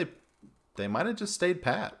would say they might have just stayed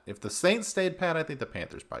pat. If the Saints stayed pat, I think the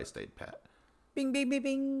Panthers probably stayed pat. Bing, bing, bing,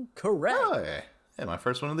 bing. Correct. Oh, yeah, my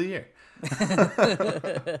first one of the year.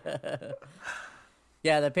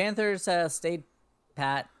 Yeah, the Panthers stayed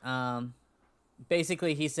pat.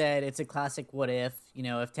 Basically, he said it's a classic what if.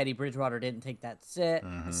 If Teddy Bridgewater didn't take that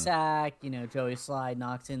sack, Joey Slide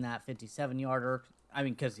knocks in that 57-yarder. I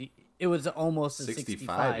mean, because it was almost a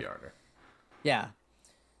 65-yarder. Yeah.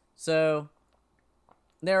 So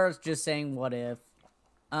they're just saying what if.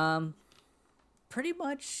 Pretty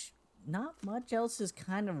much not much else is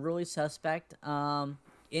kind of really suspect.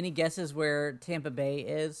 Any guesses where Tampa Bay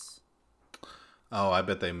is? Oh, I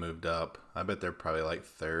bet they moved up. I bet they're probably like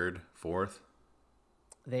 3rd, 4th.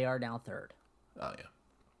 They are now 3rd. Oh yeah.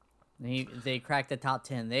 They cracked the top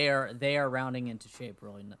 10. They are rounding into shape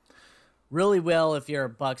really well if you're a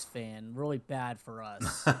Bucs fan. Really bad for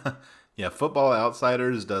us. Yeah, Football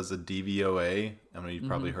Outsiders does a DVOA. I mean, you've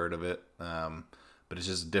probably heard of it, but it's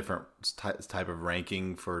just a different type of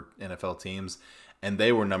ranking for NFL teams. And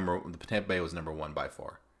they were the Tampa Bay was number 1 by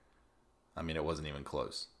far. I mean, it wasn't even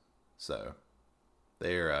close. So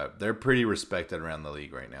they're pretty respected around the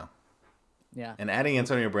league right now. Yeah. And adding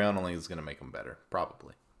Antonio Brown only is going to make them better,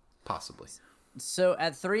 probably, possibly. So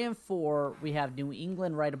at 3-4, we have New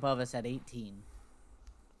England right above us at 18,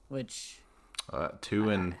 which 2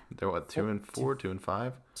 and 4, 2 and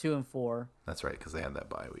 5. 2-4, That's right, because they had that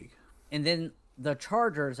bye week. and then the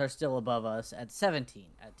Chargers are still above us at 17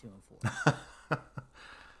 at 2-4.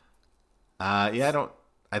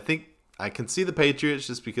 I think I can see the Patriots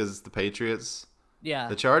just because it's the Patriots. Yeah.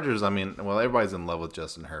 The Chargers, I mean, well, everybody's in love with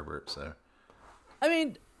Justin Herbert, so. I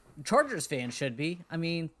mean, Chargers fans should be. I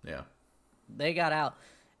mean, Yeah. they got out.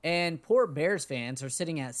 And poor Bears fans are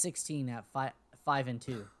sitting at 16 at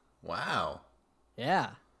 5-2. Wow.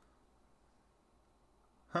 Yeah.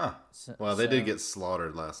 Huh. Well, they did get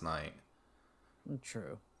slaughtered last night.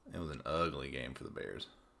 True. It was an ugly game for the Bears.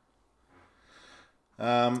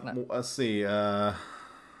 Let's see.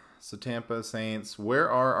 So Tampa Saints.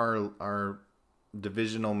 Where are our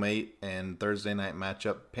divisional mate and Thursday night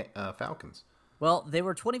matchup Falcons? Well, they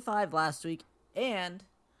were 25 last week, and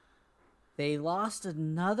they lost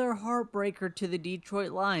another heartbreaker to the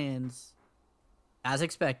Detroit Lions, as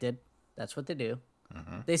expected. That's what they do.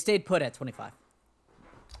 Mm-hmm. They stayed put at 25.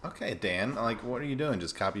 Okay, Dan. Like, what are you doing?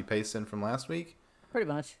 Just copy pasting from last week? Pretty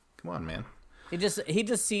much. Come on, man. He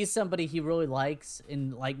just sees somebody he really likes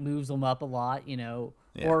and like moves them up a lot, you know.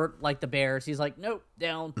 Yeah. Or like the Bears, he's like, nope,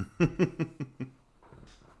 down.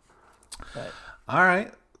 But, All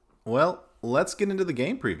right. Well, let's get into the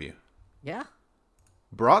game preview. yeah.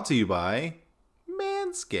 Brought to you by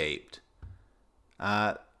Manscaped.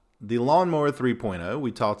 The Lawnmower 3.0,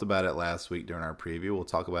 we talked about it last week during our preview. We'll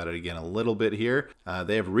talk about it again a little bit here.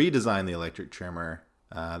 They have redesigned the electric trimmer.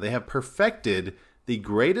 They have perfected the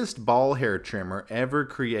greatest ball hair trimmer ever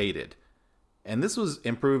created. And this was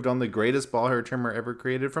improved on the greatest ball hair trimmer ever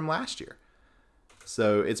created from last year.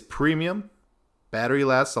 So it's premium. Battery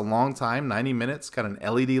lasts a long time, 90 minutes. Got an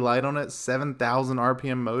LED light on it, 7,000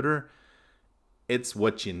 RPM motor. It's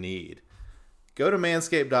what you need. Go to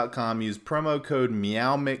manscaped.com, use promo code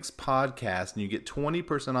MEOWMIXPODCAST, and you get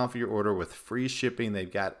 20% off your order with free shipping.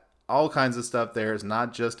 They've got all kinds of stuff there. It's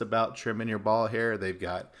not just about trimming your ball hair. They've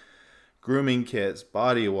got grooming kits,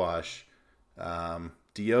 body wash,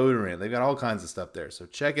 deodorant. They've got all kinds of stuff there. So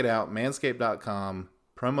check it out, manscaped.com,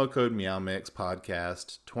 promo code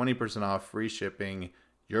MEOWMIXPODCAST, 20% off, free shipping.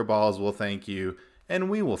 Your balls will thank you, and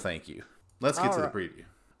we will thank you. Let's get to the preview.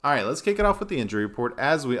 All right, let's kick it off with the injury report,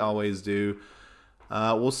 as we always do.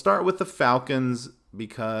 We'll start with the Falcons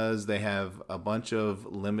because they have a bunch of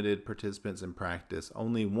limited participants in practice.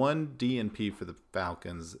 Only one DNP for the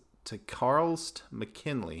Falcons. To Carlst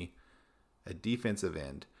McKinley, a defensive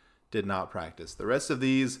end, did not practice. The rest of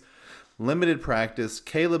these, limited practice.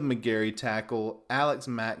 Caleb McGarry, tackle. Alex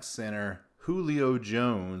Mack, center. Julio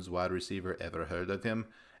Jones, wide receiver, ever heard of him?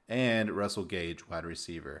 And Russell Gage, wide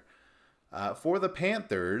receiver. For the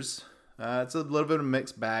Panthers, it's a little bit of a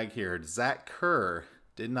mixed bag here. Zach Kerr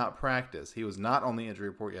did not practice. He was not on the injury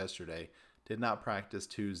report yesterday. Did not practice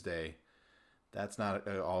Tuesday. That's not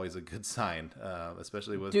always a good sign,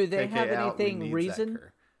 especially with Do they KK have out, we anything need reason? Zach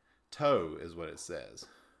Kerr. Toe is what it says.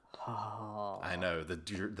 Oh. I know, the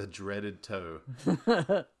dreaded toe.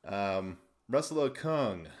 Russell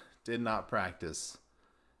Okung did not practice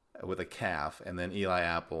with a calf. And then Eli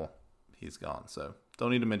Apple, he's gone. So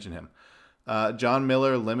don't need to mention him. John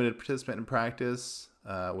Miller, limited participant in practice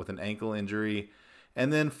with an ankle injury.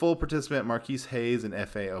 And then full participant Marquise Hayes and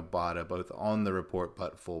F.A. Obata, both on the report,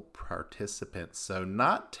 but full participants. So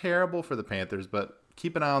not terrible for the Panthers, but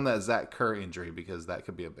keep an eye on that Zach Kerr injury because that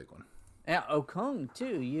could be a big one. Yeah, Okung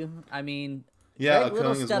too. Yeah, Greg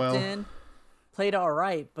Little Okung as stepped well. in, played all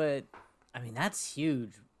right, but I mean that's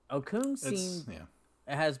huge. Okung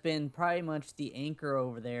has been pretty much the anchor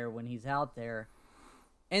over there when he's out there,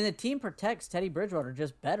 and the team protects Teddy Bridgewater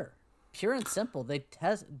just better. Pure and simple.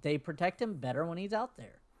 They protect him better when he's out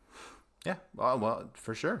there. Yeah, well,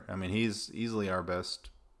 for sure. I mean, he's easily our best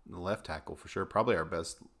left tackle for sure. Probably our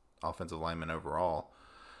best offensive lineman overall.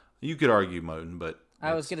 You could argue Moten, but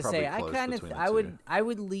I was going to say I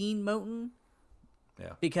would lean Moten.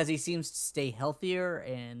 Yeah. Because he seems to stay healthier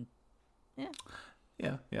and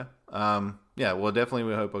Yeah. Well, definitely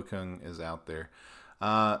we hope Okung is out there.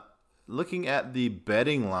 Looking at the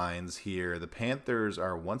betting lines here, the Panthers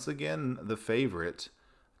are once again the favorite,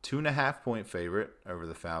 2.5 point favorite over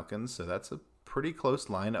the Falcons. So that's a pretty close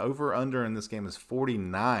line. Over under in this game is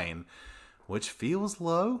 49, which feels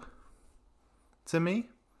low to me.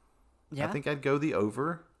 yeah. I think I'd go the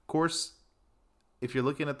over. Of course, if you're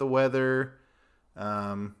looking at the weather,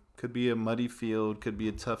 could be a muddy field, could be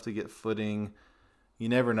a tough to get footing. You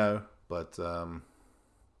never know. But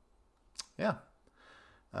yeah.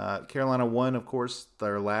 Carolina won, of course,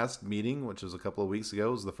 their last meeting, which was a couple of weeks ago.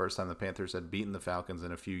 It was the first time the Panthers had beaten the Falcons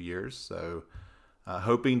in a few years. So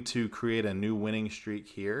hoping to create a new winning streak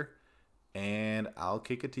here. And I'll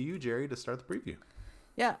kick it to you, Jerry, to start the preview.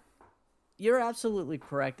 Yeah, you're absolutely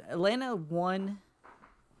correct. Atlanta won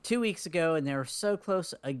 2 weeks ago, and they were so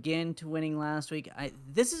close again to winning last week.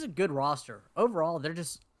 This is a good roster. Overall, they're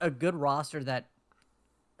just a good roster that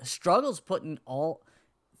struggles putting all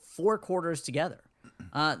 4 quarters together.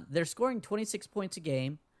 They're scoring 26 points a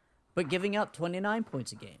game, but giving up 29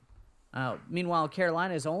 points a game. Meanwhile,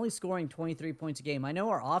 Carolina is only scoring 23 points a game. I know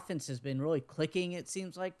our offense has been really clicking, it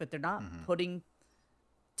seems like, but they're not putting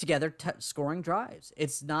together scoring drives.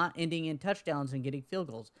 It's not ending in touchdowns and getting field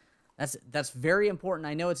goals. That's very important.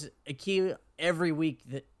 I know it's a key every week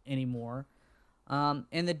anymore.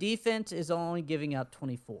 And the defense is only giving up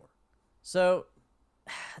 24. So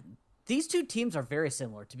these two teams are very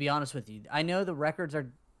similar, to be honest with you. I know the records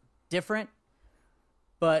are different,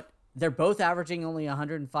 but they're both averaging only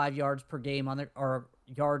 105 yards per game or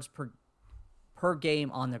yards per game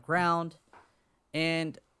on the ground.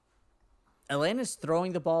 And Atlanta's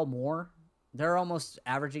throwing the ball more. They're almost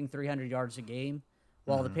averaging 300 yards a game,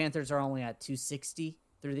 while the Panthers are only at 260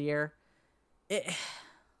 through the air.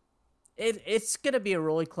 It's going to be a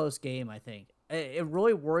really close game, I think. It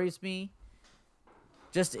really worries me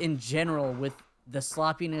just in general with the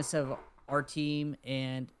sloppiness of our team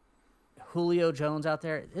and Julio Jones out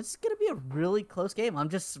there. It's going to be a really close game. I'm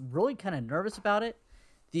just really kind of nervous about it.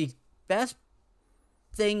 The best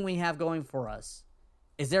thing we have going for us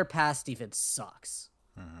is their pass defense sucks.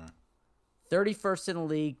 31st in the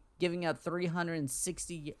league, giving up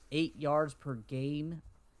 368 yards per game.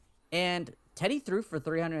 And Teddy threw for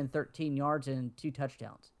 313 yards and 2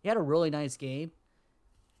 touchdowns. He had a really nice game.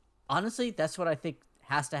 Honestly, that's what I think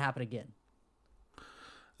has to happen again.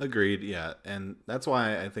 Agreed, yeah. And that's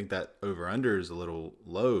why I think that over-under is a little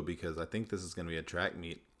low, because I think this is going to be a track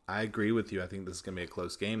meet. I agree with you. I think this is going to be a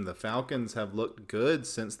close game. The Falcons have looked good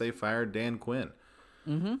since they fired Dan Quinn.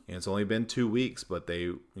 And it's only been 2 weeks, but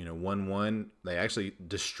they won one. They actually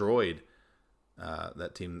destroyed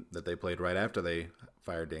that team that they played right after they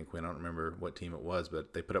fired Dan Quinn. I don't remember what team it was,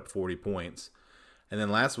 but they put up 40 points. And then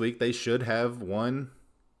last week they should have won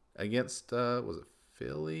against, was it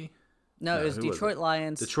Philly? No, it was Detroit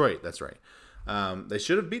Lions. Detroit, that's right. They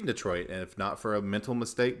should have beaten Detroit, and if not for a mental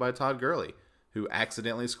mistake by Todd Gurley, who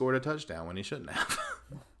accidentally scored a touchdown when he shouldn't have.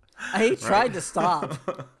 He tried to stop.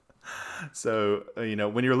 So,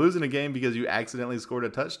 when you're losing a game because you accidentally scored a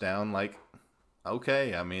touchdown, like,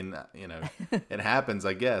 okay, I mean, it happens,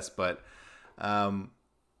 I guess. But,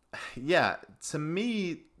 yeah, to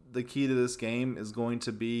me, the key to this game is going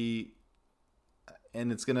to be,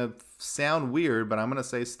 and it's going to sound weird, but I'm going to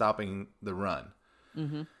say stopping the run.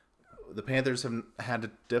 The Panthers have had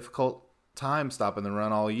a difficult time stopping the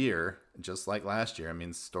run all year, just like last year. I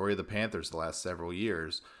mean, story of the Panthers the last several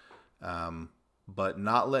years. But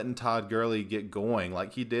not letting Todd Gurley get going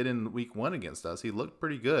like he did in week 1 against us. He looked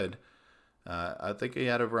pretty good. I think he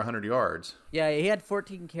had over 100 yards. Yeah, he had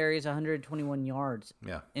 14 carries, 121 yards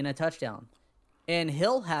in a touchdown. And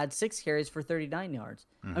Hill had 6 carries for 39 yards.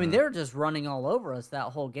 I mean, they were just running all over us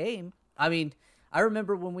that whole game. I mean, I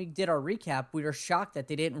remember when we did our recap, we were shocked that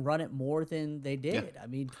they didn't run it more than they did. I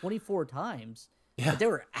mean, 24 times. Yeah. But they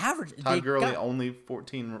were average. Todd Gurley only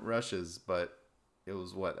 14 rushes, but it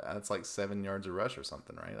was that's like 7 yards a rush or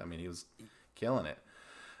something, right? I mean, he was killing it.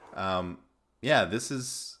 Yeah, this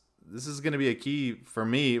is going to be a key for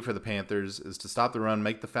me for the Panthers, is to stop the run,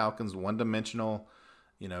 make the Falcons one-dimensional,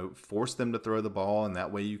 force them to throw the ball, and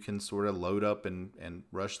that way you can sort of load up and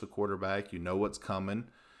rush the quarterback. You know what's coming.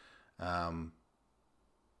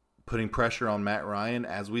 Putting pressure on Matt Ryan,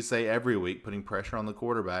 as we say every week, putting pressure on the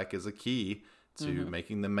quarterback is a key to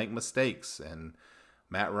making them make mistakes. And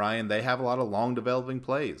Matt Ryan, they have a lot of long developing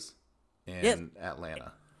plays in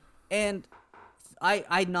Atlanta. And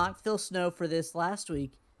I knocked Phil Snow for this last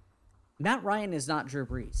week. Matt Ryan is not Drew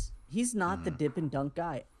Brees. He's not the dip and dunk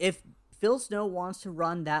guy. If Phil Snow wants to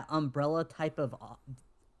run that umbrella type of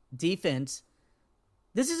defense,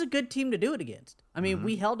 this is a good team to do it against. I mean,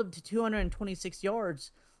 we held him to 226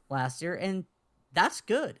 yards last year, and that's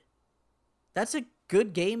good. That's a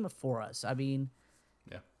good game for us. I mean,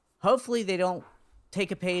 hopefully they don't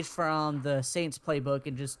take a page from the Saints playbook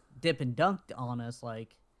and just dip and dunk on us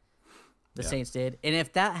like the Saints did. And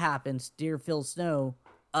if that happens, dear Phil Snow,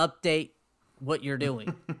 update what you're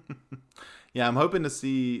doing. Yeah, I'm hoping to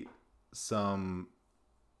see some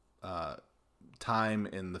time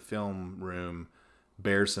in the film room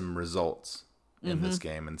bear some results, in this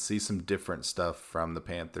game and see some different stuff from the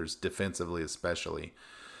Panthers defensively, especially.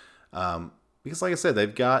 Because like I said,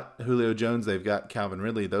 they've got Julio Jones, they've got Calvin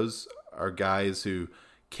Ridley. Those are guys who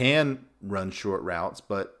can run short routes,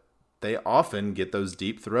 but they often get those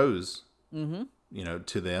deep throws,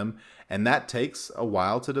 to them. And that takes a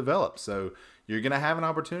while to develop. So you're going to have an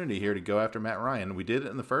opportunity here to go after Matt Ryan. We did it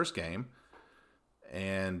in the first game,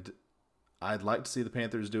 and I'd like to see the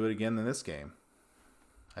Panthers do it again in this game.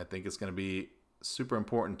 I think it's going to be super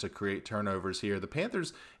important to create turnovers here. The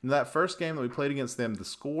Panthers, in that first game that we played against them, the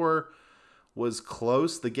score was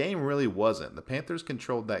close. The game really wasn't. The Panthers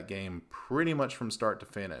controlled that game pretty much from start to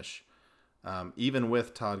finish, even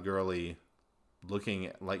with Todd Gurley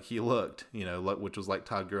looking like he looked, which was like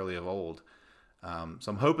Todd Gurley of old. So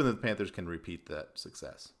I'm hoping that the Panthers can repeat that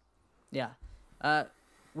success. Yeah.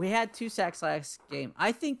 We had 2 sacks last game.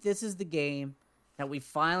 I think this is the game that we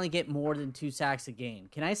finally get more than 2 sacks a game.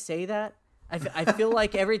 Can I say that? I feel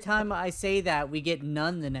like every time I say that, we get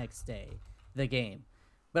none the next day, the game.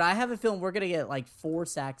 But I have a feeling we're going to get like 4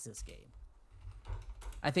 sacks this game.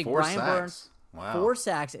 I think 4 Brian sacks. Burns, Wow. 4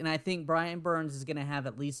 sacks, and I think Brian Burns is going to have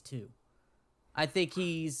at least 2. I think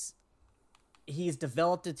he's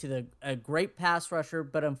developed into a great pass rusher,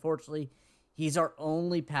 but unfortunately, he's our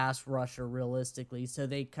only pass rusher realistically. So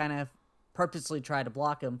they kind of purposely try to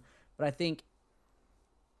block him. But I think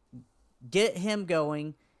get him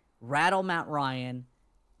going, rattle Matt Ryan,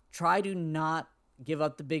 try to not give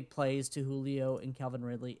up the big plays to Julio and Calvin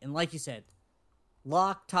Ridley. And like you said,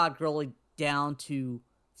 lock Todd Gurley down to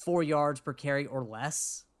 4 yards per carry or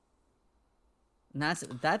less. And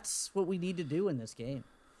that's what we need to do in this game.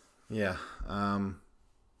 Yeah. I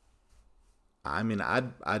mean,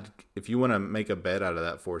 I'd if you want to make a bet out of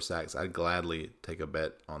that 4 sacks, I'd gladly take a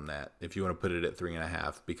bet on that. If you want to put it at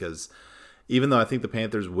 3.5, because even though I think the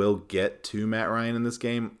Panthers will get to Matt Ryan in this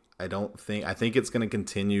game, I think it's going to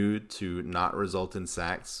continue to not result in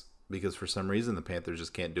sacks because for some reason the Panthers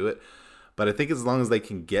just can't do it. But I think as long as they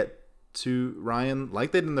can get to Ryan,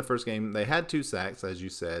 like they did in the first game, they had 2 sacks, as you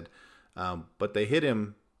said, but they hit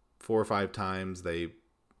him 4 or 5 times. I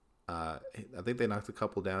think they knocked a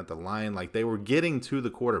couple down at the line. Like they were getting to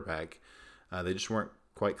the quarterback. They just weren't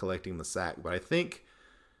quite collecting the sack. But I think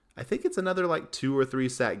it's another like 2 or 3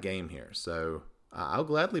 sack game here. So I'll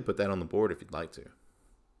gladly put that on the board if you'd like to.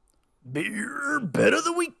 Beer bet of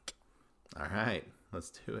the week. All right,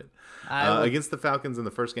 let's do it. Against the Falcons in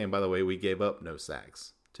the first game, by the way, we gave up no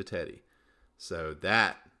sacks to Teddy. So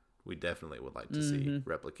that we definitely would like to see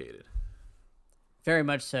replicated. Very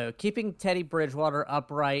much so. Keeping Teddy Bridgewater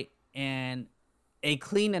upright and a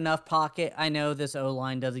clean enough pocket. I know this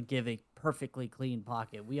O-line doesn't give a perfectly clean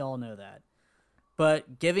pocket. We all know that.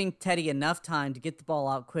 But giving Teddy enough time to get the ball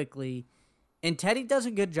out quickly. And Teddy does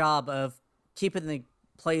a good job of keeping the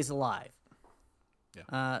plays alive.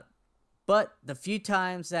 Yeah. But the few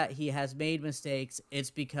times that he has made mistakes,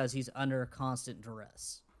 it's because he's under constant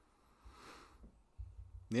duress.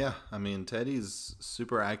 Yeah, I mean, Teddy's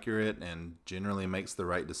super accurate and generally makes the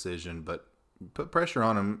right decision, but put pressure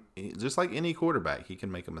on him, just like any quarterback, he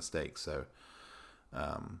can make a mistake. So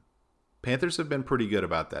Panthers have been pretty good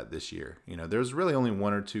about that this year. There's really only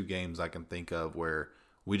 1 or 2 games I can think of where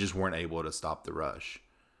we just weren't able to stop the rush.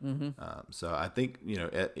 So I think,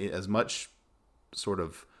 as much sort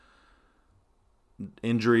of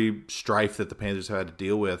injury strife that the Panthers have had to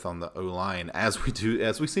deal with on the O-line, as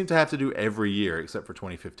we seem to have to do every year except for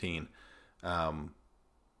 2015,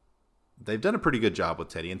 they've done a pretty good job with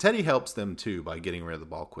Teddy. And Teddy helps them, too, by getting rid of the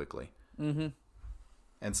ball quickly. And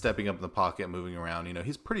stepping up in the pocket, moving around.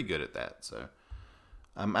 He's pretty good at that. So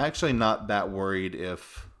I'm actually not that worried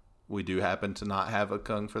if we do happen to not have a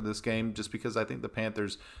Kung for this game, just because I think the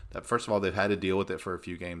Panthers, that first of all, they've had to deal with it for a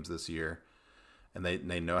few games this year. And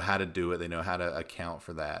they know how to do it. They know how to account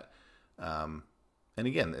for that. And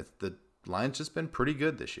again, the line's just been pretty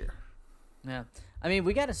good this year. Yeah. I mean,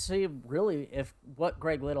 we got to see really if what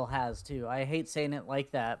Greg Little has, too. I hate saying it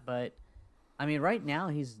like that, but, I mean, right now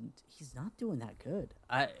he's not doing that good.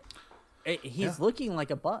 He's looking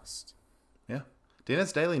like a bust. Yeah.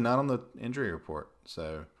 Dennis Daly not on the injury report,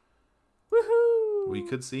 so woohoo! We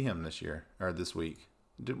could see him this year, or this week.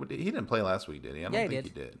 He didn't play last week, did he? I don't think he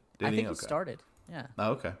did. I think he started. Yeah.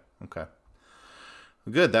 Oh, okay. Okay.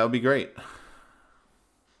 Good. That would be great.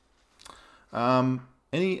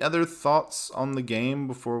 Any other thoughts on the game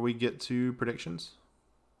before we get to predictions?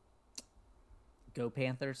 Go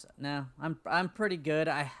Panthers. No, I'm pretty good.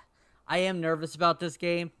 I am nervous about this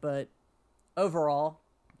game, but overall,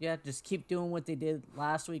 yeah, just keep doing what they did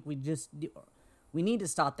last week. We need to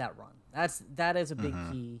stop that run. That is a big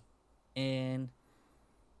key, and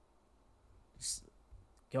just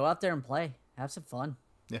go out there and play. Have some fun.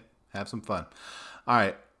 Yeah, have some fun. All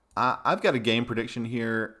right, I've got a game prediction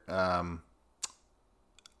here.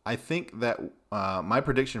 I think that my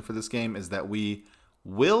prediction for this game is that we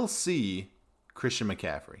will see Christian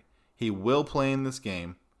McCaffrey. He will play in this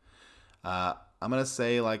game. I'm going to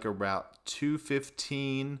say like about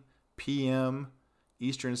 2:15 p.m.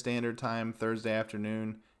 Eastern Standard Time, Thursday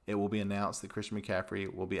afternoon. It will be announced that Christian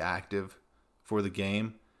McCaffrey will be active for the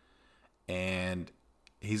game. And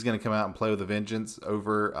he's going to come out and play with a vengeance,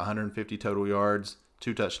 over 150 total yards,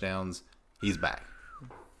 2 touchdowns. He's back.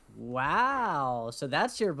 Wow. So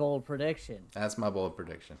that's your bold prediction. That's my bold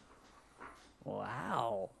prediction.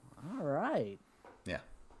 Wow. All right. Yeah.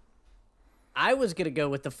 I was going to go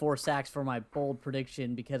with the 4 sacks for my bold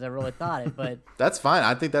prediction because I really thought it, but That's fine.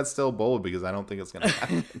 I think that's still bold because I don't think it's going to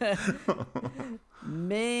happen.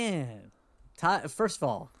 man, first of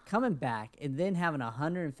all, coming back and then having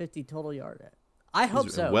 150 total yard. I hope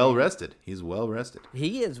He's so. well man. rested. He's well rested.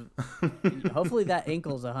 He is. Hopefully that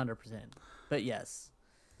ankle's 100%. But yes.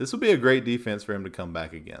 This would be a great defense for him to come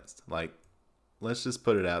back against. Like, let's just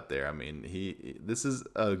put it out there. I mean, this is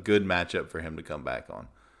a good matchup for him to come back on.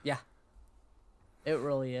 Yeah. It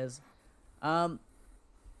really is. Do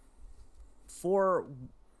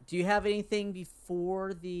you have anything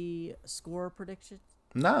before the score prediction?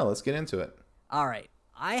 No, let's get into it. All right.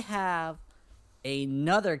 I have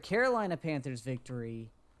another Carolina Panthers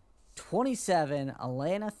victory. 27,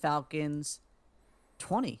 Atlanta Falcons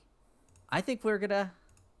 20. I think we're going to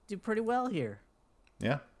do pretty well here.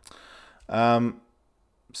 Yeah.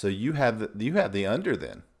 So you have the under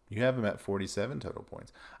then. You have them at 47 total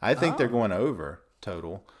points. I think they're going over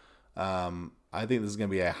total. I think this is going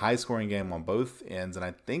to be a high-scoring game on both ends, and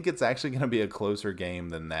I think it's actually going to be a closer game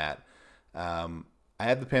than that. I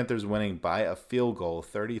had the Panthers winning by a field goal,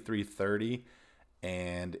 33-30,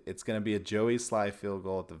 and it's going to be a Joey Sly field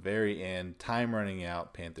goal at the very end. Time running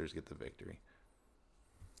out, Panthers get the victory.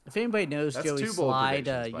 If anybody knows That's Joey 2 bold Slide,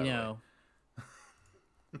 predictions, by the way.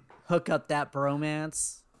 hook up that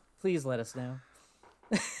bromance, please let us know.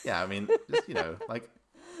 Yeah, I mean, just, like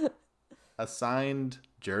a signed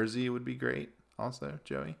jersey would be great also,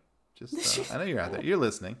 Joey. Just, I know you're out there. You're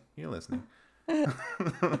listening.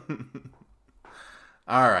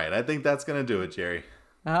 All right. I think that's going to do it, Jerry.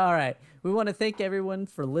 All right. We want to thank everyone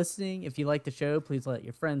for listening. If you like the show, please let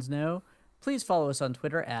your friends know. Please follow us on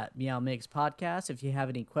Twitter at Meow Mix Podcast. If you have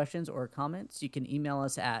any questions or comments, you can email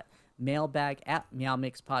us at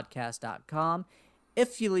mailbag@meowmixpodcast.com.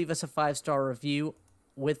 If you leave us a 5-star review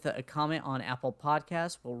with a comment on Apple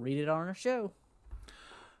Podcasts, we'll read it on our show.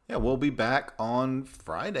 Yeah, we'll be back on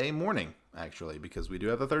Friday morning, actually, because we do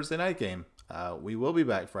have a Thursday night game. We will be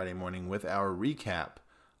back Friday morning with our recap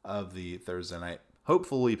of the Thursday night,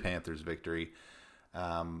 hopefully, Panthers victory.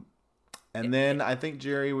 And then I think,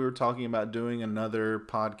 Jerry, we were talking about doing another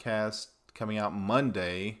podcast coming out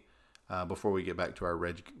Monday before we get back to our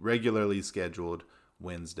regularly scheduled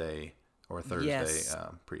Wednesday or Thursday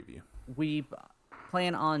preview. We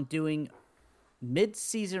plan on doing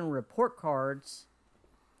mid-season report cards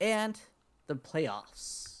and the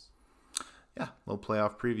playoffs. Yeah, a little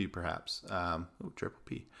playoff preview perhaps. Triple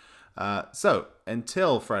P. So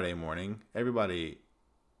until Friday morning, everybody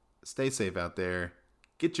stay safe out there.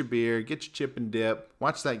 Get your beer, get your chip and dip.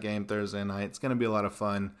 Watch that game Thursday night. It's going to be a lot of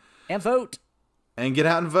fun. And vote. And get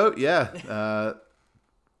out and vote, yeah.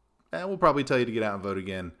 And we'll probably tell you to get out and vote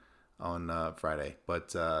again on Friday.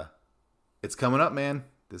 But it's coming up, man.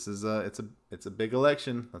 This is it's a big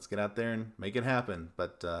election. Let's get out there and make it happen.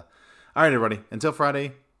 But all right, everybody. Until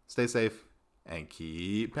Friday, stay safe and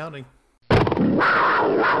keep pounding.